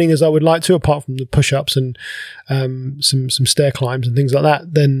strength training as I would like to, apart from the push-ups and some stair climbs and things like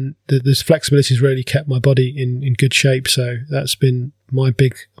that, then this flexibility has really kept my body in good shape. So that's been my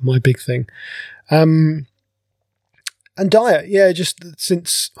big thing. And diet, just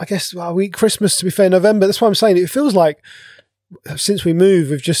since, I guess, Christmas, to be fair, November. That's why I'm saying it feels like since we moved,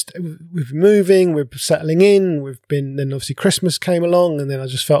 we've moving, we're settling in, then obviously Christmas came along, and then I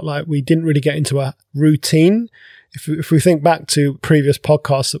just felt like we didn't really get into a routine. If we think back to previous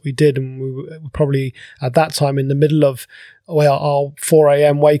podcasts that we did, and we were probably at that time in the middle of our 4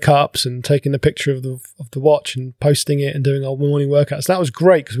 a.m. wake ups and taking a picture of the watch and posting it and doing our morning workouts. That was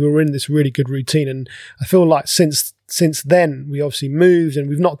great, because we were in this really good routine. And I feel like since then we obviously moved, and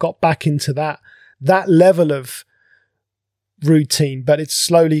we've not got back into that level of routine, but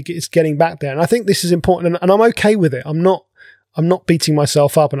it's getting back there. And I think this is important, and I'm okay with it. I'm not beating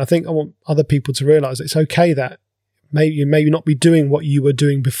myself up, and I think I want other people to realize it's okay that maybe not be doing what you were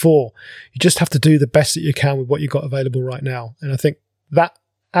doing before. You just have to do the best that you can with what you've got available right now. And I think that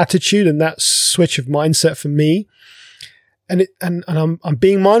attitude and that switch of mindset for me, and I'm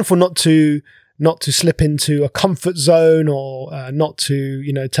being mindful not to slip into a comfort zone, or not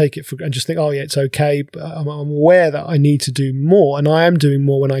to take it for and just think, oh yeah, it's okay. But I'm aware that I need to do more, and I am doing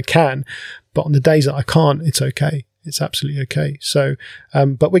more when I can. But on the days that I can't, it's okay. It's absolutely okay. So,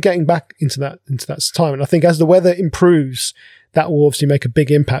 but we're getting back into that time. And I think as the weather improves, that will obviously make a big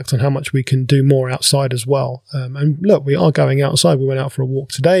impact on how much we can do more outside as well. And look, we are going outside. We went out for a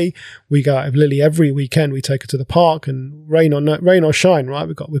walk today. We go out with Lily every weekend. We take her to the park, and rain or shine, right?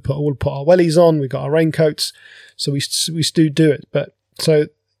 We put our wellies on. We got our raincoats. So we still do it. But so,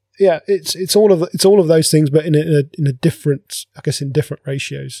 yeah, it's all of those things, but in a different, I guess, in different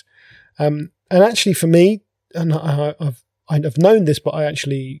ratios. And actually for me, and I've known this, but I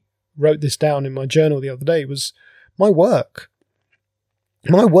actually wrote this down in my journal the other day, was my work.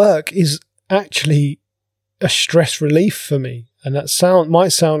 My work is actually a stress relief for me. And that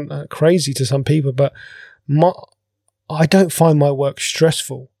might sound crazy to some people, but I don't find my work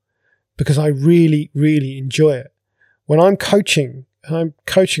stressful, because I really, really enjoy it. When I'm coaching on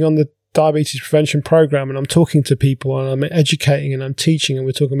the diabetes prevention program, and I'm talking to people, and I'm educating, and I'm teaching, and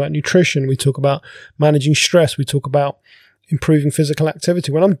we're talking about nutrition, we talk about managing stress, we talk about improving physical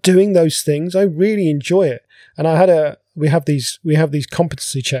activity. When I'm doing those things, I really enjoy it. And we have these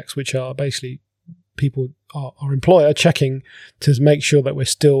competency checks, which are basically our employer checking to make sure that we're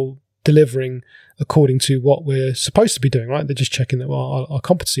still delivering according to what we're supposed to be doing, right? They're just checking that our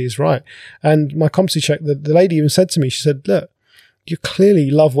competency is right. And my competency check, the lady even said to me, she said, look, you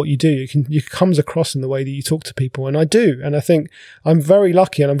clearly love what you do. You comes across in the way that you talk to people. And I do. And I think I'm very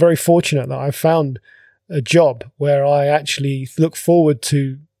lucky, and I'm very fortunate that I've found a job where I actually look forward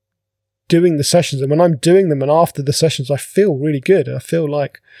to doing the sessions. And when I'm doing them, and after the sessions, I feel really good. I feel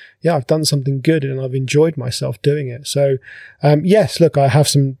like, yeah, I've done something good, and I've enjoyed myself doing it. So, yes, look, I have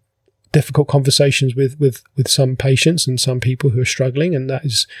some difficult conversations with some patients and some people who are struggling. And that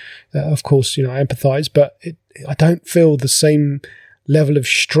is, of course, I empathize, but I don't feel the same level of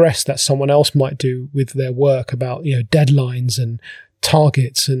stress that someone else might do with their work about, deadlines and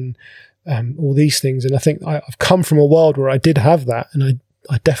targets and all these things. And I think I've come from a world where I did have that, and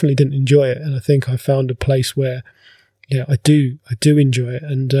I definitely didn't enjoy it. And I think I found a place where, I do enjoy it.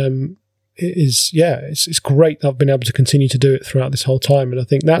 And it is, it's great that I've been able to continue to do it throughout this whole time. And I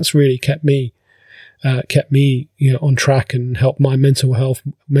think that's really kept me on track and helped my mental health,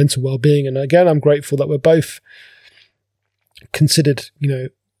 mental well-being. And again, I'm grateful that we're both considered,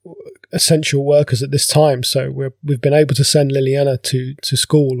 essential workers at this time. So we've been able to send Liliana to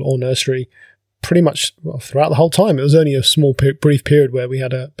school or nursery pretty much throughout the whole time. It was only a small brief period where we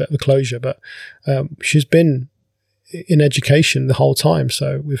had a bit of a closure, but she's been in education the whole time.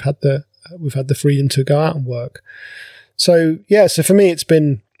 So we've had the freedom to go out and work. So yeah, so for me, it's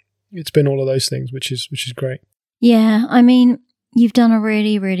been all of those things, which is great. Yeah, I mean, you've done a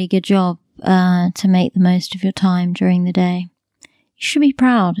really, really good job to make the most of your time during the day. should be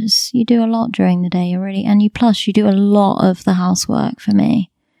proud. You do a lot during the day already, and you do a lot of the housework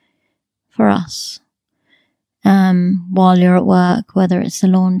for us. While you're at work, whether it's the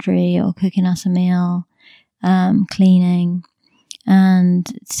laundry or cooking us a meal, cleaning, and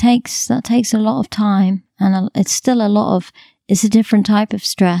that takes a lot of time, and it's still it's a different type of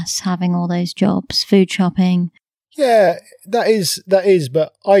stress having all those jobs, food shopping. Yeah, that is,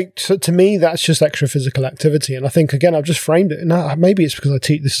 but to me, that's just extra physical activity. And I think, again, I've just framed it. And maybe it's because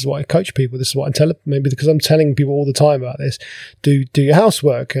this is what I coach people. This is what I tell, maybe because I'm telling people all the time about this. Do your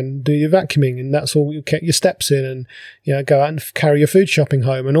housework and do your vacuuming, and that's all. You get your steps in, and, go out and carry your food shopping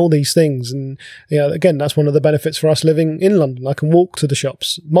home and all these things. And, again, that's one of the benefits for us living in London. I can walk to the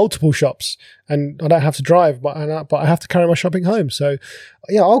shops, multiple shops, and I don't have to drive, but I have to carry my shopping home. So,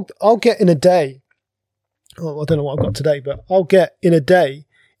 I'll get in a day. Oh, I don't know what I've got today, but I'll get in a day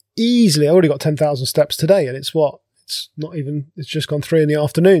easily. I already got 10,000 steps today, and it's just gone 3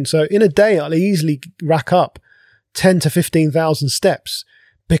 PM. So in a day, I'll easily rack up 10 to 15,000 steps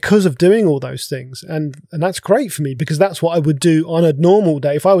because of doing all those things. And that's great for me, because that's what I would do on a normal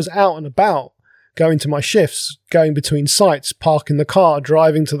day. If I was out and about, going to my shifts, going between sites, parking the car,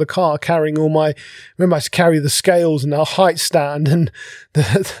 driving to the car, carrying remember I used to carry the scales and the height stand and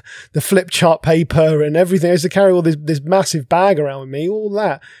the flip chart paper and everything. I used to carry all this massive bag around with me, all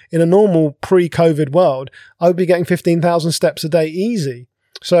that. In a normal pre-COVID world, I would be getting 15,000 steps a day easy.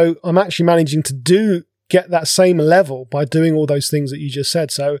 So I'm actually managing to get that same level by doing all those things that you just said.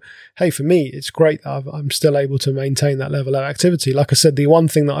 So, hey, for me, it's great that I'm still able to maintain that level of activity. Like I said, the one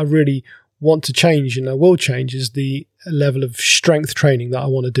thing that I really want to change, and I will change, is the level of strength training that I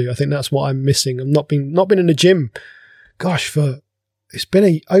want to do. I think that's what I'm missing. I've not been in the gym, it's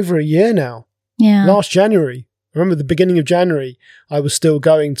been over a year now. Yeah. Last January, I remember the beginning of January, I was still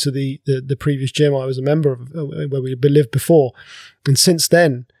going to the previous gym I was a member of, where we lived before. And since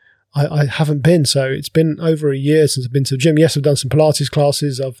then, I haven't been. So it's been over a year since I've been to the gym. Yes, I've done some Pilates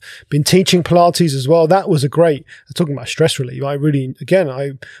classes. I've been teaching Pilates as well. That was talking about stress relief. I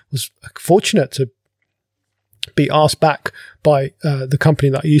was fortunate to be asked back by the company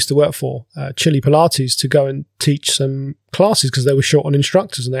that I used to work for, Chili Pilates, to go and teach some classes because they were short on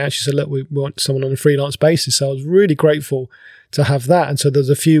instructors. And they actually said, look, we want someone on a freelance basis. So I was really grateful to have that. And so there's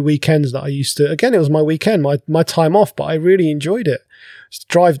a few weekends that I used to, again, it was my weekend, my time off, but I really enjoyed it. Just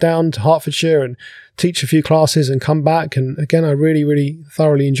drive down to Hertfordshire and teach a few classes and come back. And again, I really, really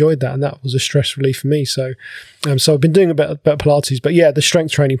thoroughly enjoyed that. And that was a stress relief for me. So I've been doing a bit of Pilates, but yeah, the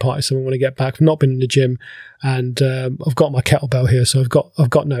strength training part is something I want to get back. I've not been in the gym, and I've got my kettlebell here. So I've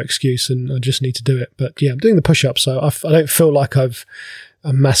got no excuse, and I just need to do it. But yeah, I'm doing the push-ups. So I don't feel like I'm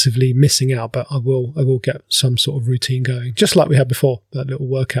massively missing out, but I will get some sort of routine going, just like we had before. That little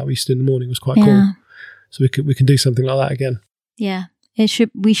workout we used to do in the morning was quite cool. So we can do something like that again. Yeah.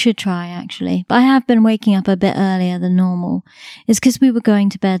 We should try, actually. But I have been waking up a bit earlier than normal. It's because we were going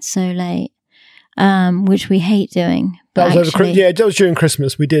to bed so late, which we hate doing. But that was during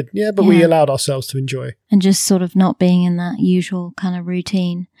Christmas. We did. Yeah, but we allowed ourselves to enjoy. And just sort of not being in that usual kind of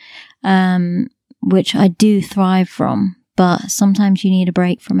routine, which I do thrive from. But sometimes you need a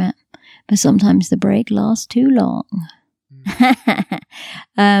break from it. But sometimes the break lasts too long.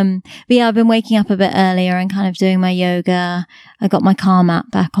 But yeah, I've been waking up a bit earlier and kind of doing my yoga. I got my car mat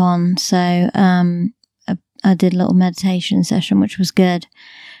back on, so I did a little meditation session, which was good,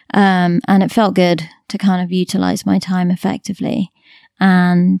 and it felt good to kind of utilize my time effectively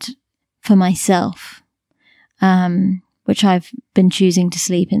and for myself, which I've been choosing to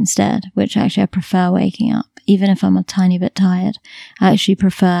sleep instead, which actually I prefer waking up. Even if I'm a tiny bit tired, I actually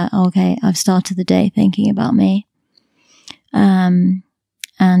prefer, okay, I've started the day thinking about me.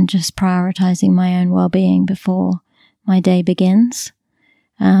 And just prioritizing my own well-being before my day begins.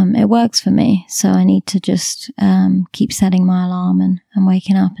 It works for me, so I need to just keep setting my alarm and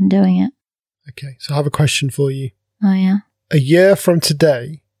waking up and doing it. Okay, so I have a question for you. Oh, yeah? A year from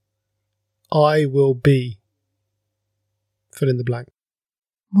today, I will be... fill in the blank.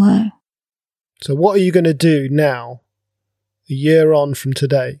 Whoa. So what are you going to do now, a year on from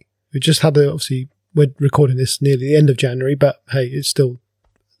today? We just had obviously... We're recording this near the end of January, but hey, it's still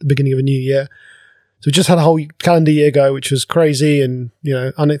the beginning of a new year. So we just had a whole calendar year go, which was crazy and,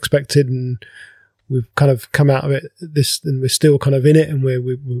 unexpected. And we've kind of come out of it and we're still kind of in it, and we're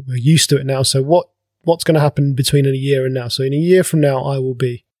used to it now. So what's going to happen between a year and now? So in a year from now, I will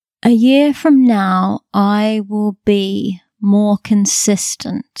be. A year from now, I will be more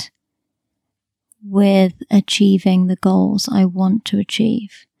consistent with achieving the goals I want to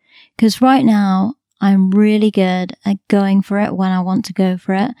achieve. Because right now, I'm really good at going for it when I want to go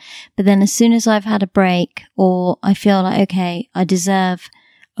for it. But then as soon as I've had a break, or I feel like, okay, I deserve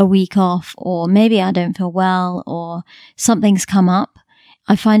a week off, or maybe I don't feel well, or something's come up,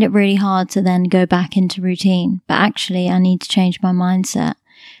 I find it really hard to then go back into routine. But actually, I need to change my mindset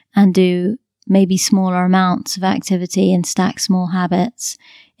and do maybe smaller amounts of activity and stack small habits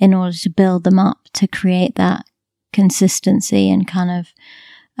in order to build them up to create that consistency and kind of,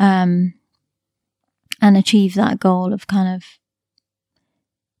 and achieve that goal of kind of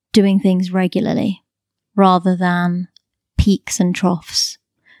doing things regularly rather than peaks and troughs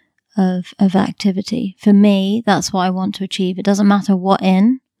of activity. For me, that's what I want to achieve. It doesn't matter what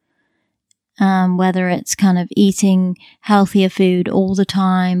whether it's kind of eating healthier food all the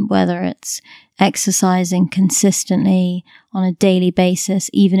time, whether it's exercising consistently on a daily basis,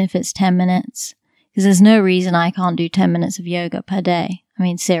 even if it's 10 minutes, because there's no reason I can't do 10 minutes of yoga per day. I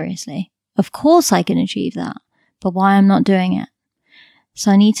mean, seriously, of course I can achieve that, but why I'm not doing it?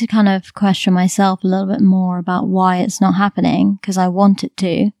 So I need to kind of question myself a little bit more about why it's not happening, because I want it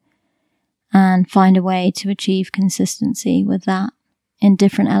to, and find a way to achieve consistency with that in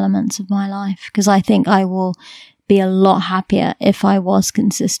different elements of my life. Because I think I will be a lot happier if I was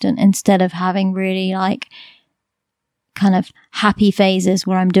consistent, instead of having really like kind of happy phases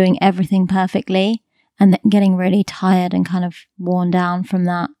where I'm doing everything perfectly and then getting really tired and kind of worn down from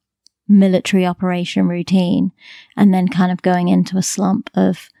that military operation routine, and then kind of going into a slump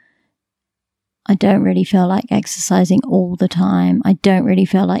of, I don't really feel like exercising all the time. I don't really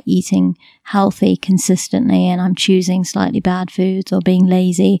feel like eating healthy consistently, and I'm choosing slightly bad foods or being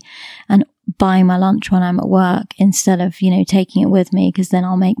lazy and buying my lunch when I'm at work instead of, taking it with me, because then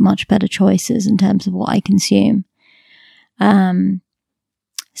I'll make much better choices in terms of what I consume.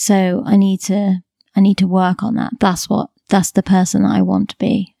 So I need to work on that. That's the person that I want to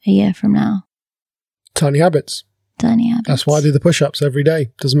be a year from now. Tiny habits. That's why I do the push-ups every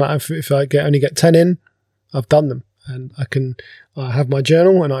day. Doesn't matter if I only get 10 in, I've done them. And I have my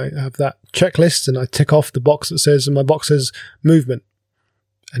journal and I have that checklist, and I tick off the box that says, and my box says movement.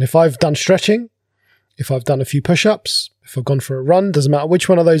 And if I've done stretching, if I've done a few push-ups, if I've gone for a run, doesn't matter which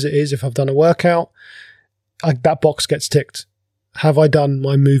one of those it is, if I've done a workout, that box gets ticked. Have I done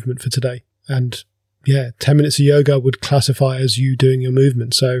my movement for today? And 10 minutes of yoga would classify as you doing your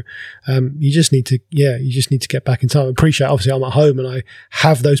movement. So, you just need to get back in time. I appreciate, obviously I'm at home and I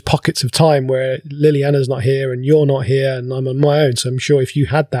have those pockets of time where Liliana's not here and you're not here and I'm on my own. So I'm sure if you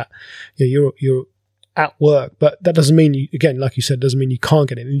had that, you're at work, but that doesn't mean again, like you said, doesn't mean you can't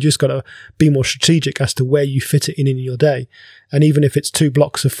get in. You just got to be more strategic as to where you fit it in your day. And even if it's 2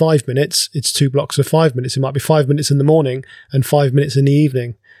 blocks of 5 minutes, it's 2 blocks of 5 minutes. It might be 5 minutes in the morning and 5 minutes in the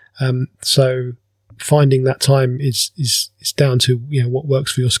evening. So finding that time is down to what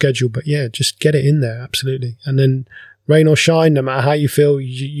works for your schedule, but just get it in there, absolutely. And then rain or shine, no matter how you feel,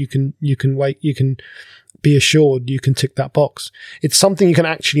 you can wait, you can be assured you can tick that box. It's something you can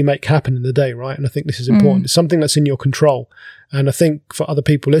actually make happen in the day, right? And I think this is important. It's something that's in your control. And I think for other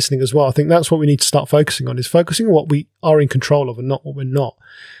people listening as well, I think that's what we need to start focusing on, is focusing on what we are in control of and not what we're not.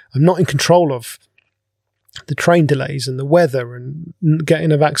 I'm not in control of the train delays and the weather and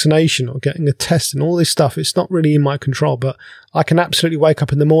getting a vaccination or getting a test and all this stuff. It's not really in my control, but I can absolutely wake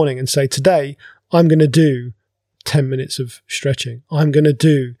up in the morning and say, today I'm going to do 10 minutes of stretching. I'm going to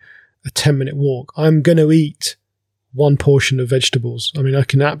do a 10-minute walk. I'm going to eat 1 portion of vegetables. I mean, I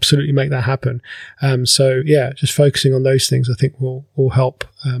can absolutely make that happen. So just focusing on those things, I think will help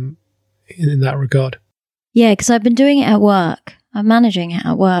in that regard. Yeah, because I've been doing it at work. I'm managing it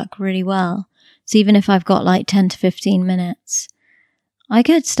at work really well. So even if I've got like 10 to 15 minutes, I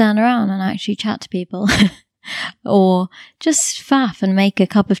could stand around and actually chat to people or just faff and make a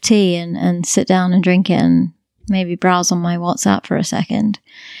cup of tea and sit down and drink it and maybe browse on my WhatsApp for a second.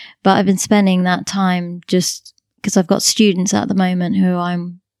 But I've been spending that time just because I've got students at the moment who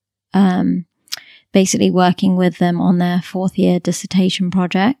I'm basically working with them on their 4th year dissertation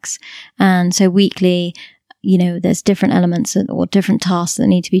projects. And so weekly, there's different elements or different tasks that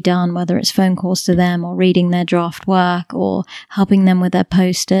need to be done, whether it's phone calls to them or reading their draft work or helping them with their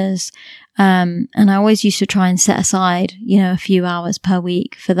posters. And I always used to try and set aside, a few hours per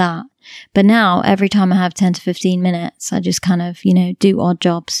week for that. But now every time I have 10 to 15 minutes, I just kind of, do odd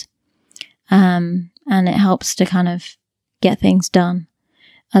jobs. And it helps to kind of get things done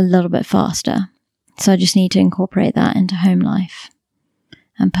a little bit faster. So I just need to incorporate that into home life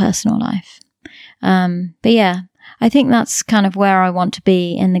and personal life. But I think that's kind of where I want to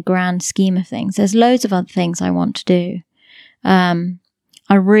be in the grand scheme of things. There's loads of other things I want to do.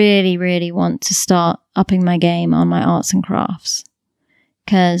 I really, really want to start upping my game on my arts and crafts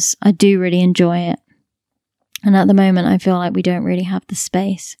because I do really enjoy it. And at the moment, I feel like we don't really have the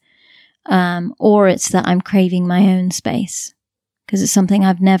space. Or it's that I'm craving my own space because it's something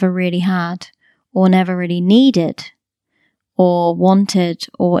I've never really had or never really needed or wanted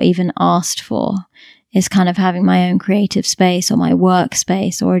or even asked for, is kind of having my own creative space or my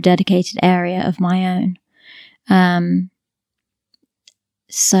workspace or a dedicated area of my own.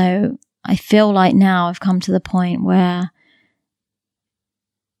 So I feel like now I've come to the point where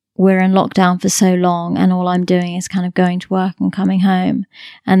we're in lockdown for so long and all I'm doing is kind of going to work and coming home.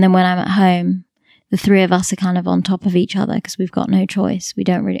 And then when I'm at home, the three of us are kind of on top of each other because we've got no choice.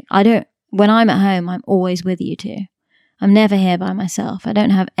 When I'm at home, I'm always with you two. I'm never here by myself. I don't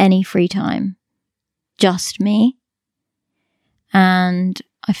have any free time. Just me. And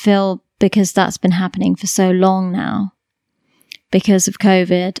I feel because that's been happening for so long now, because of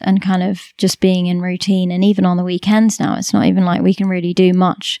COVID and kind of just being in routine, and even on the weekends now, it's not even like we can really do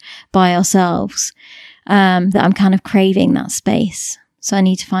much by ourselves, that I'm kind of craving that space. So I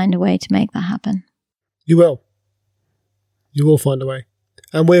need to find a way to make that happen. You will. You will find a way.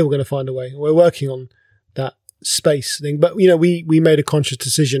 And we're going to find a way. We're working on that space thing. But, we made a conscious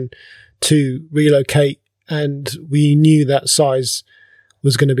decision to relocate, and we knew that size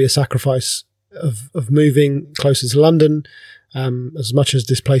was going to be a sacrifice of moving closer to London. As much as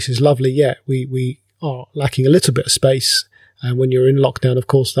this place is lovely, we are lacking a little bit of space. And when you're in lockdown, of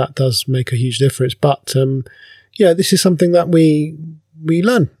course, that does make a huge difference. But this is something that we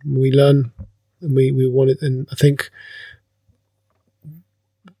learn. We learn, and we want it. And I think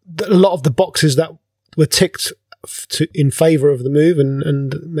that a lot of the boxes that were ticked in favour of the move,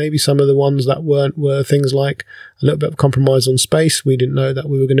 and maybe some of the ones that weren't, were things like a little bit of compromise on space. We didn't know that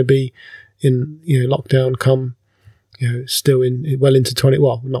we were going to be in lockdown come still not well into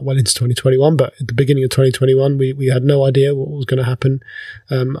 2021, but at the beginning of 2021 we had no idea what was going to happen.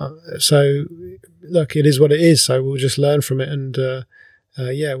 So look, it is what it is, so we'll just learn from it, and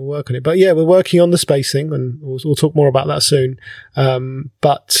we'll work on it. But we're working on the space thing, and we'll talk more about that soon.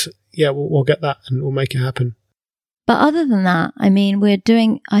 But we'll get that and we'll make it happen. But other than that, I mean,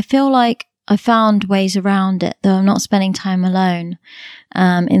 I feel like I found ways around it, though I'm not spending time alone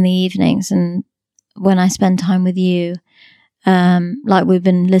in the evenings. And when I spend time with you, like we've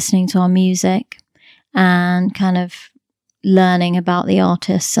been listening to our music and kind of learning about the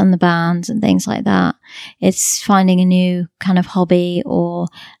artists and the bands and things like that. It's finding a new kind of hobby, or,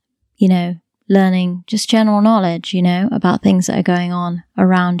 learning just general knowledge, about things that are going on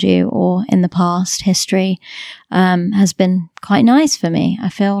around you or in the past, history, has been quite nice for me. I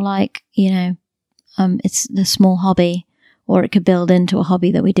feel like, it's a small hobby, or it could build into a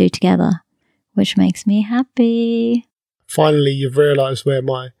hobby that we do together, which makes me happy. Finally, you've realised where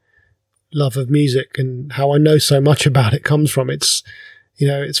my love of music and how I know so much about it comes from. It's,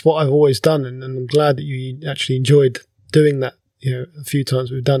 it's what I've always done, and I'm glad that you actually enjoyed doing that. A few times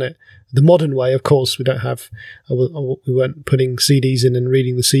we've done it the modern way. Of course, we weren't putting CDs in and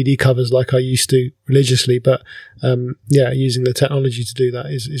reading the CD covers like I used to religiously, but using the technology to do that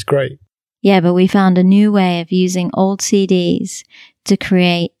is great. Yeah, but we found a new way of using old CDs to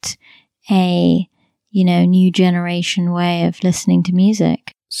create a, new generation way of listening to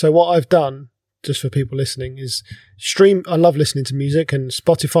music. So what I've done, just for people listening, is stream. I love listening to music, and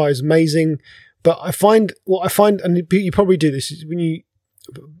Spotify is amazing. But and you probably do this, is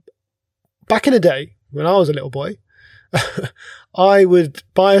back in the day when I was a little boy, I would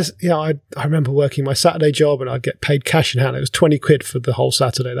buy I remember working my Saturday job, and I'd get paid cash in hand. It was 20 quid for the whole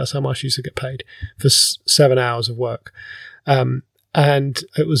Saturday. That's how much I used to get paid for 7 hours of work. And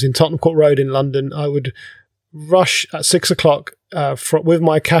it was in Tottenham Court Road in London. I would rush at 6 o'clock with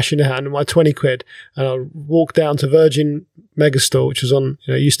my cash in hand and my 20 quid, and I'd walk down to Virgin Megastore, which was on,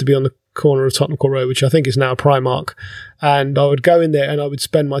 it used to be on the corner of Tottenham Court Road, which I think is now Primark. And I would go in there and I would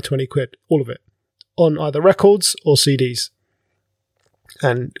spend my 20 quid, all of it, on either records or CDs.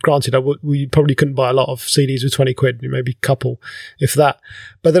 And granted, we probably couldn't buy a lot of CDs with 20 quid, maybe a couple, if that.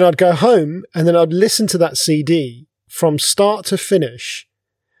 But then I'd go home and then I'd listen to that CD from start to finish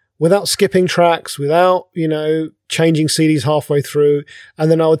without skipping tracks, without, changing CDs halfway through. And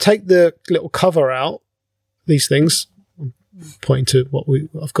then I would take the little cover out, these things, pointing to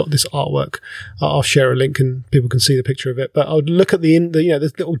I've got this artwork. I'll share a link and people can see the picture of it. But I would look at the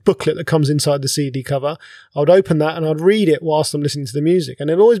little booklet that comes inside the CD cover. I would open that and I'd read it whilst I'm listening to the music. And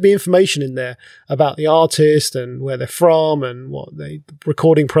there'll always be information in there about the artist and where they're from and the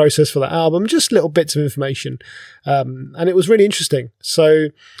recording process for the album, just little bits of information. And it was really interesting. So,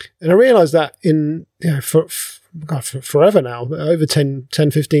 and I realized that for forever now, over 10,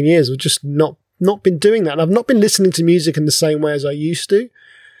 15 years, we've just not been doing that. And I've not been listening to music in the same way as I used to.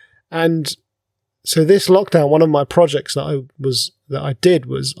 And So this lockdown, one of my projects that I did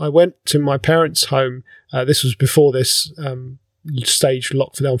was I went to my parents' home. This was before this stage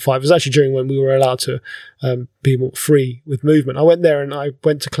lockdown 5. It was actually during when we were allowed to be more free with movement. I went there and I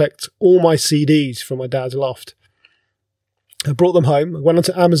went to collect all my CDs from my dad's loft. I brought them home. I went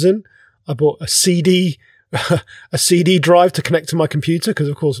onto Amazon. I bought a CD drive to connect to my computer, because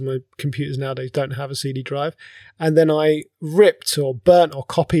of course my computers nowadays don't have a CD drive. And then I ripped or burnt or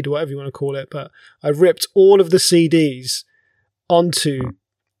copied, or whatever you want to call it, but I ripped all of the CDs onto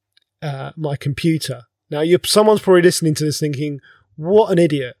my computer. Now, someone's probably listening to this thinking, what an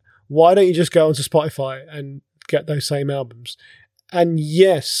idiot. Why don't you just go onto Spotify and get those same albums? And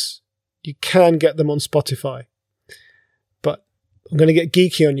yes, you can get them on Spotify. But I'm going to get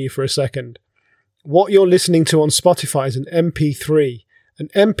geeky on you for a second. What you're listening to on Spotify is an MP3. An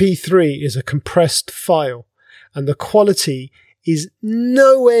MP3 is a compressed file, and the quality is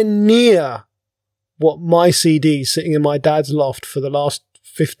nowhere near what my CDs sitting in my dad's loft for the last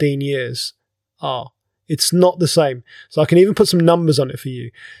 15 years are. It's not the same. So I can even put some numbers on it for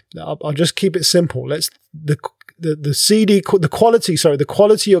you. I'll just keep it simple. The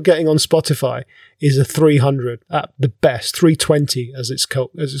quality you're getting on Spotify is a 300 at the best, 320 as it's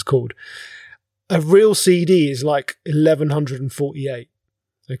called. A real CD is like 1148.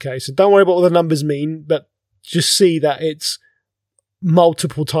 Okay, so don't worry about what the numbers mean, but just see that it's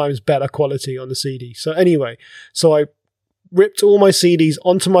multiple times better quality on the CD. So anyway, I ripped all my CDs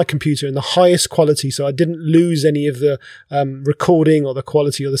onto my computer in the highest quality, so I didn't lose any of the recording or the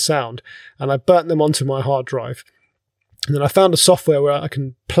quality or the sound, and I burnt them onto my hard drive. And then I found a software where I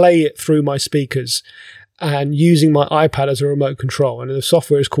can play it through my speakers and using my iPad as a remote control. And the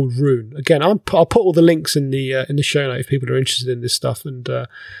software is called Roon. Again, I'll put all the links in the show note if people are interested in this stuff. And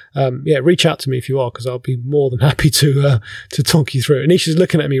reach out to me if you are, because I'll be more than happy to talk you through it. Anisha's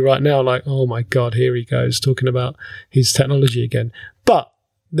looking at me right now like, oh my God, here he goes talking about his technology again. But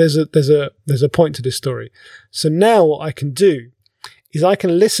there's a point to this story. So now what I can do is I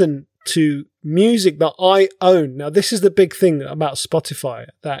can listen to music that I own. Now, this is the big thing about Spotify,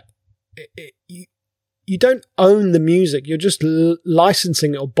 that you don't own the music. You're just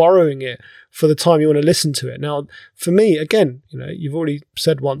licensing it or borrowing it for the time you want to listen to it. Now, for me, again, you've already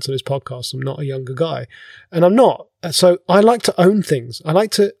said once on this podcast, I'm not a younger guy, and I'm not. So I like to own things. I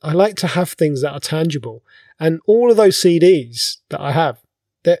like to have things that are tangible. And all of those CDs that I have,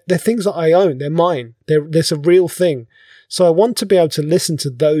 they're things that I own. They're mine. There's a real thing. So I want to be able to listen to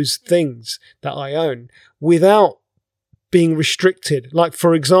those things that I own without being restricted. Like,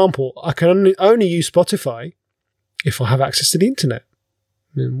 for example, I can only use Spotify if I have access to the internet.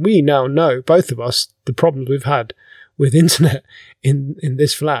 And we now know, both of us, the problems we've had with internet in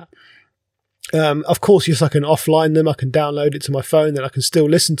this flat. Of course, yes, I can offline them. I can download it to my phone, then I can still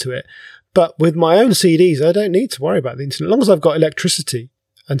listen to it. But with my own CDs, I don't need to worry about the internet. As long as I've got electricity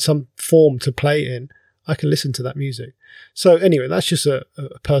and some form to play it in, I can listen to that music. So anyway, that's just a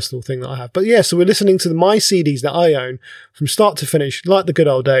personal thing that I have. But yeah, so we're listening to my CDs that I own from start to finish, like the good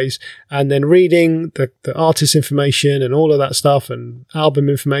old days, and then reading the artist information and all of that stuff, and album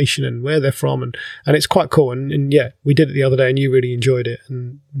information and where they're from. And it's quite cool. And yeah, we did it the other day and you really enjoyed it.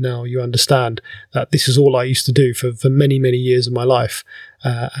 And now you understand that this is all I used to do for many, many years of my life.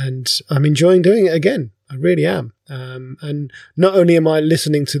 And I'm enjoying doing it again. I really am. And not only am I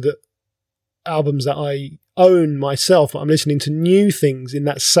listening to the albums that I own myself, I'm listening to new things in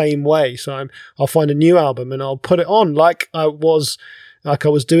that same way. So I'll find a new album and I'll put it on like I was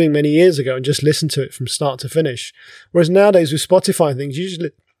doing many years ago, and just listen to it from start to finish. Whereas nowadays with Spotify and things,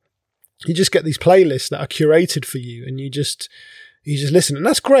 you just get these playlists that are curated for you, and you just listen, and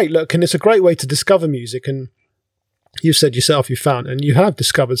that's great. Look, and it's a great way to discover music. And you've said yourself you have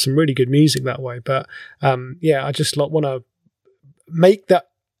discovered some really good music that way. But I just want to make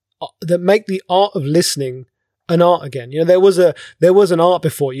make the art of listening an art again. There was an art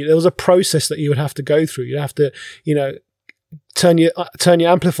before you. There was a process that you would have to go through. You'd have to, turn your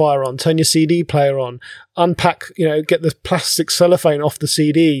amplifier on, turn your CD player on, unpack, get the plastic cellophane off the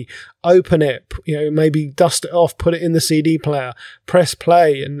CD, open it, maybe dust it off, put it in the CD player, press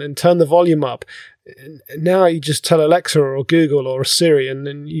play and turn the volume up. Now you just tell Alexa or Google or Siri, and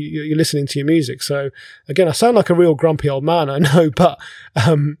then you're listening to your music. So again, I sound like a real grumpy old man, I know, but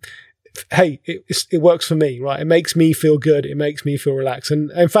hey, it works for me, right? It makes me feel good. It makes me feel relaxed. And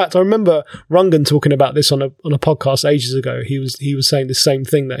in fact, I remember Rungan talking about this on a podcast ages ago. He was saying the same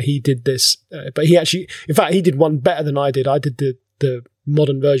thing, that he did this, but he did one better than I did. I did the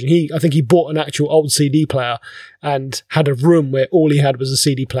modern version. I think he bought an actual old CD player and had a room where all he had was a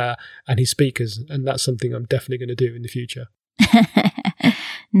CD player and his speakers. And that's something I'm definitely going to do in the future.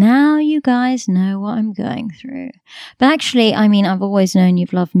 Now you guys know what I'm going through. But actually, I mean, I've always known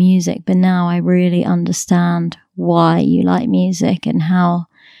you've loved music, but now I really understand why you like music and how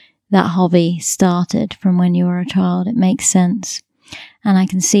that hobby started from when you were a child. It makes sense. And I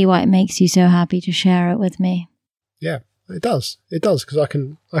can see why it makes you so happy to share it with me. Yeah, it does. It does, because I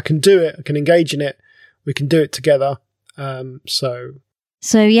can do it. I can engage in it. We can do it together.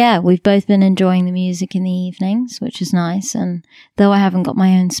 So yeah, we've both been enjoying the music in the evenings, which is nice. And though I haven't got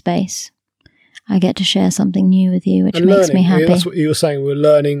my own space, I get to share something new with you, which makes me happy. That's what you were saying. We're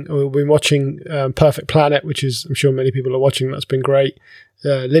learning. We've been watching Perfect Planet, which is, I'm sure many people are watching. That's been great.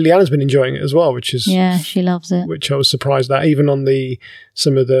 Liliana's been enjoying it as well, which is, yeah, she loves it. Which I was surprised at, even on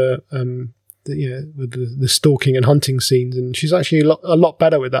some of the with the stalking and hunting scenes, and she's actually a lot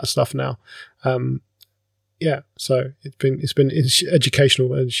better with that stuff now. So it's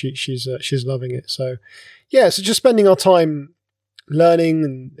educational, and she's loving it. So so just spending our time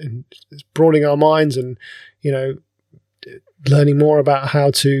learning and broadening our minds, and learning more about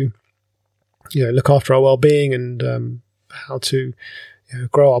how to look after our well-being, and how to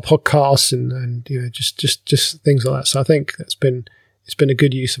grow our podcasts, and just things like that. So I think it's been a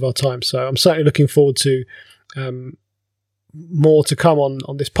good use of our time. So I'm certainly looking forward to more to come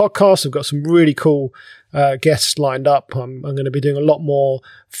on this podcast. I've got some really cool guests lined up. I'm going to be doing a lot more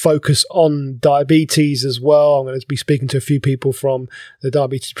focus on diabetes as well. I'm going to be speaking to a few people from the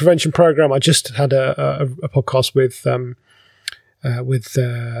diabetes prevention program. I just had a podcast with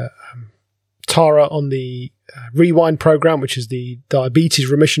Tara on the Rewind program, which is the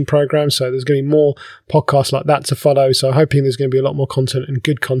diabetes remission program. So there's going to be more podcasts like that to follow. So I'm hoping there's going to be a lot more content, and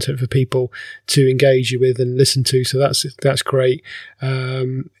good content for people to engage with and listen to. So that's great.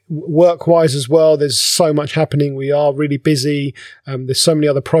 Work-wise as well, there's so much happening. We are really busy. There's so many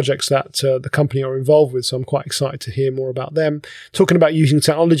other projects that the company are involved with. So I'm quite excited to hear more about them. Talking about using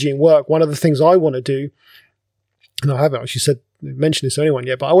technology in work, one of the things I want to do, and I haven't actually mentioned this to anyone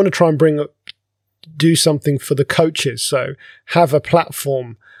yet, but I want to try and do something for the coaches. So have a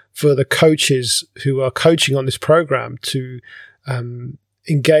platform for the coaches who are coaching on this program to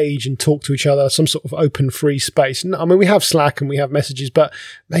engage and talk to each other, some sort of open free space. I mean, we have Slack and we have messages, but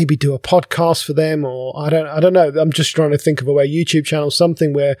maybe do a podcast for them, or I don't know. I'm just trying to think of a way, YouTube channel,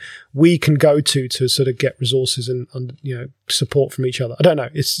 something where we can go to sort of get resources and support from each other. I don't know.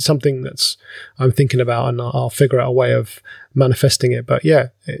 It's something I'm thinking about, and I'll figure out a way of manifesting it. But yeah,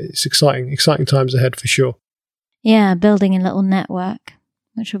 it's exciting times ahead for sure. Yeah, building a little network,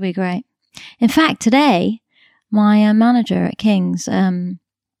 which will be great. In fact, today, my manager at King's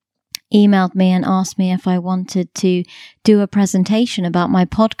emailed me and asked me if I wanted to do a presentation about my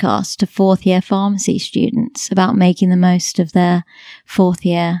podcast to fourth year pharmacy students about making the most of their fourth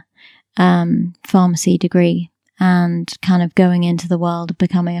year pharmacy degree and kind of going into the world of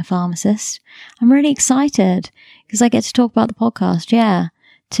becoming a pharmacist. I'm really excited because I get to talk about the podcast,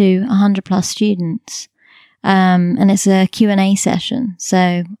 to 100 plus students. And it's a Q&A session.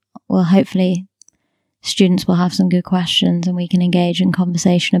 So hopefully students will have some good questions, and we can engage in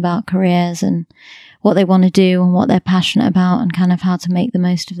conversation about careers and what they want to do and what they're passionate about, and kind of how to make the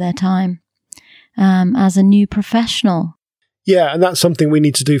most of their time as a new professional. Yeah, and that's something we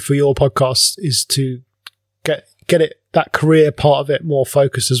need to do for your podcast, is to get it, that career part of it, more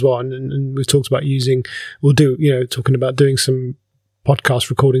focused as well. And we've talked about talking about doing some podcast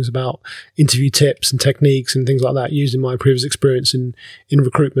recordings about interview tips and techniques and things like that, using my previous experience in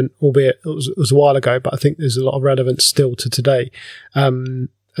recruitment, albeit it was a while ago, but I think there's a lot of relevance still to today. In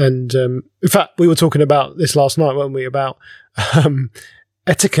fact, we were talking about this last night, weren't we, about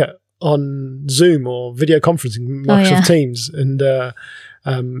etiquette on Zoom or video conferencing, Microsoft Teams, and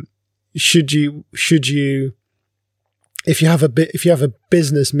should you if you have a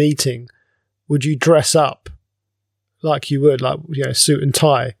business meeting, would you dress up like you would, suit and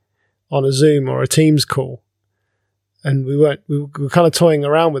tie on a Zoom or a Teams call? And we were kind of toying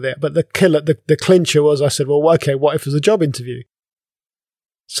around with it, but the clincher was, I said, well, okay, what if it was a job interview?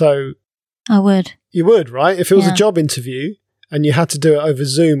 So I would. You would, right? If it was a job interview and you had to do it over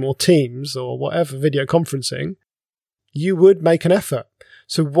Zoom or Teams or whatever, video conferencing, you would make an effort.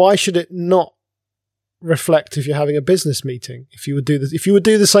 So why should it not reflect if you're having a business meeting? If you would do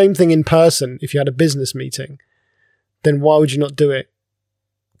the same thing in person, if you had a business meeting, then why would you not do it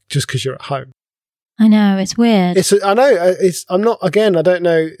just because you're at home? I know, it's weird. I don't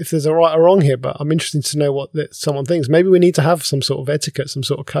know if there's a right or wrong here, but I'm interested to know what someone thinks. Maybe we need to have some sort of etiquette, some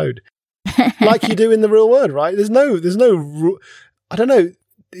sort of code, like you do in the real world, right? There's no, I don't know.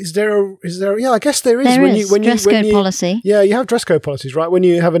 Is there? Yeah, I guess there is. There is dress code policy. Yeah, you have dress code policies, right? When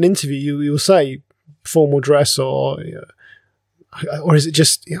you have an interview, you'll say formal dress or Or is it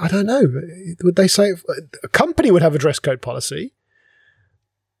just, I don't know. Would they say a company would have a dress code policy?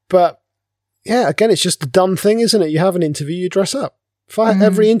 But yeah, again, it's just a done thing, isn't it? You have an interview, you dress up.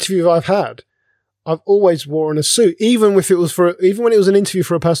 Every interview I've had, I've always worn a suit, even when it was an interview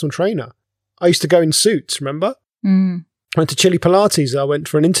for a personal trainer. I used to go in suits, remember? I went to Chili Pilates. I went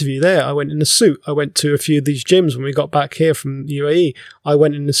for an interview there. I went in a suit. I went to a few of these gyms when we got back here from UAE. I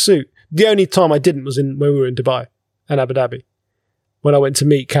went in a suit. The only time I didn't was when we were in Dubai and Abu Dhabi. When I went to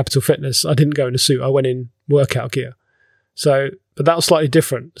meet Capital Fitness, I didn't go in a suit. I went in workout gear. So, but that was slightly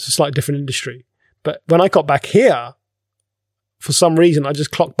different. It's a slightly different industry. But when I got back here, for some reason, I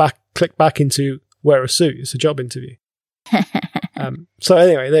just clicked back into wear a suit. It's a job interview. So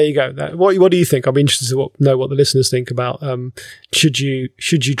anyway, there you go. What do you think? I'd be interested to know what the listeners think about. Should you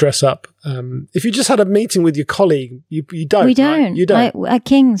dress up? If you just had a meeting with your colleague, you don't. We don't. Right? You don't. At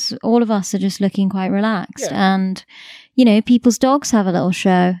King's, all of us are just looking quite relaxed, and people's dogs have a little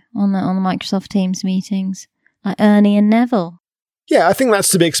show on the Microsoft Teams meetings, like Ernie and Neville. Yeah, I think that's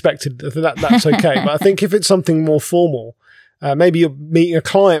to be expected. That's okay. But I think if it's something more formal, maybe you're meeting a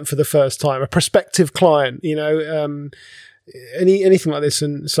client for the first time, a prospective client, anything like this.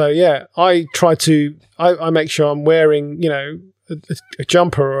 And so, I try to, I make sure I'm wearing, a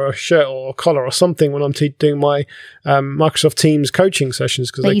jumper or a shirt or a collar or something when I'm doing my Microsoft Teams coaching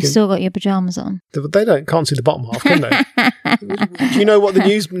sessions. But you've still got your pajamas on. They can't see the bottom half, can they? Do you know what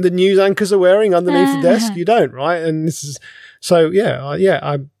the news anchors are wearing underneath the desk? You don't, right? And this is, so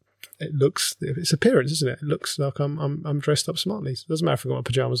it looks, it's appearance, isn't it? It looks like I'm dressed up smartly. It doesn't matter if I've got my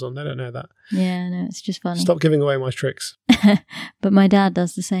pajamas on. They don't know that. Yeah, no, it's just funny. Stop giving away my tricks. But my dad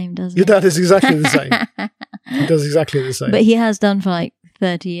does the same, doesn't he? Your dad is exactly the same. He does exactly the same. But he has done for like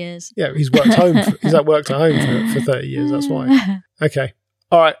 30 years. Yeah, he's worked home. He's worked at home for 30 years. That's why. Okay.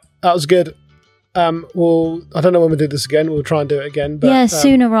 All right. That was good. Well, I don't know when we'll do this again. We'll try and do it again. But,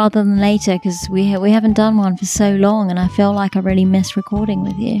 sooner rather than later, because we haven't done one for so long, and I feel like I really miss recording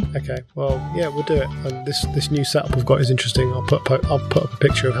with you. Okay, well, we'll do it. And this new setup we've got is interesting. I'll put up a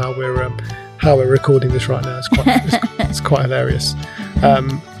picture of how we're recording this right now. It's quite hilarious.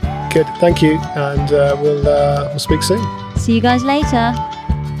 Good, thank you, and we'll speak soon. See you guys later.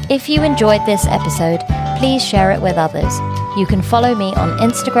 If you enjoyed this episode, please share it with others. You can follow me on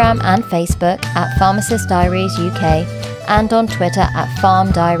Instagram and Facebook at Pharmacist Diaries UK and on Twitter at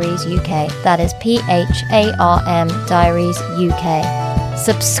Pharm Diaries UK. That is PHARM Diaries UK.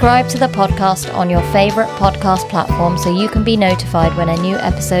 Subscribe to the podcast on your favourite podcast platform so you can be notified when a new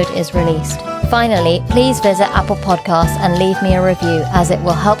episode is released. Finally, please visit Apple Podcasts and leave me a review, as it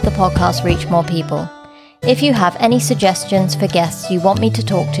will help the podcast reach more people. If you have any suggestions for guests you want me to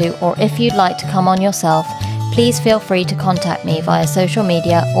talk to, or if you'd like to come on yourself, please feel free to contact me via social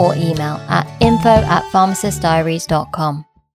media or email at info@pharmacistdiaries.com.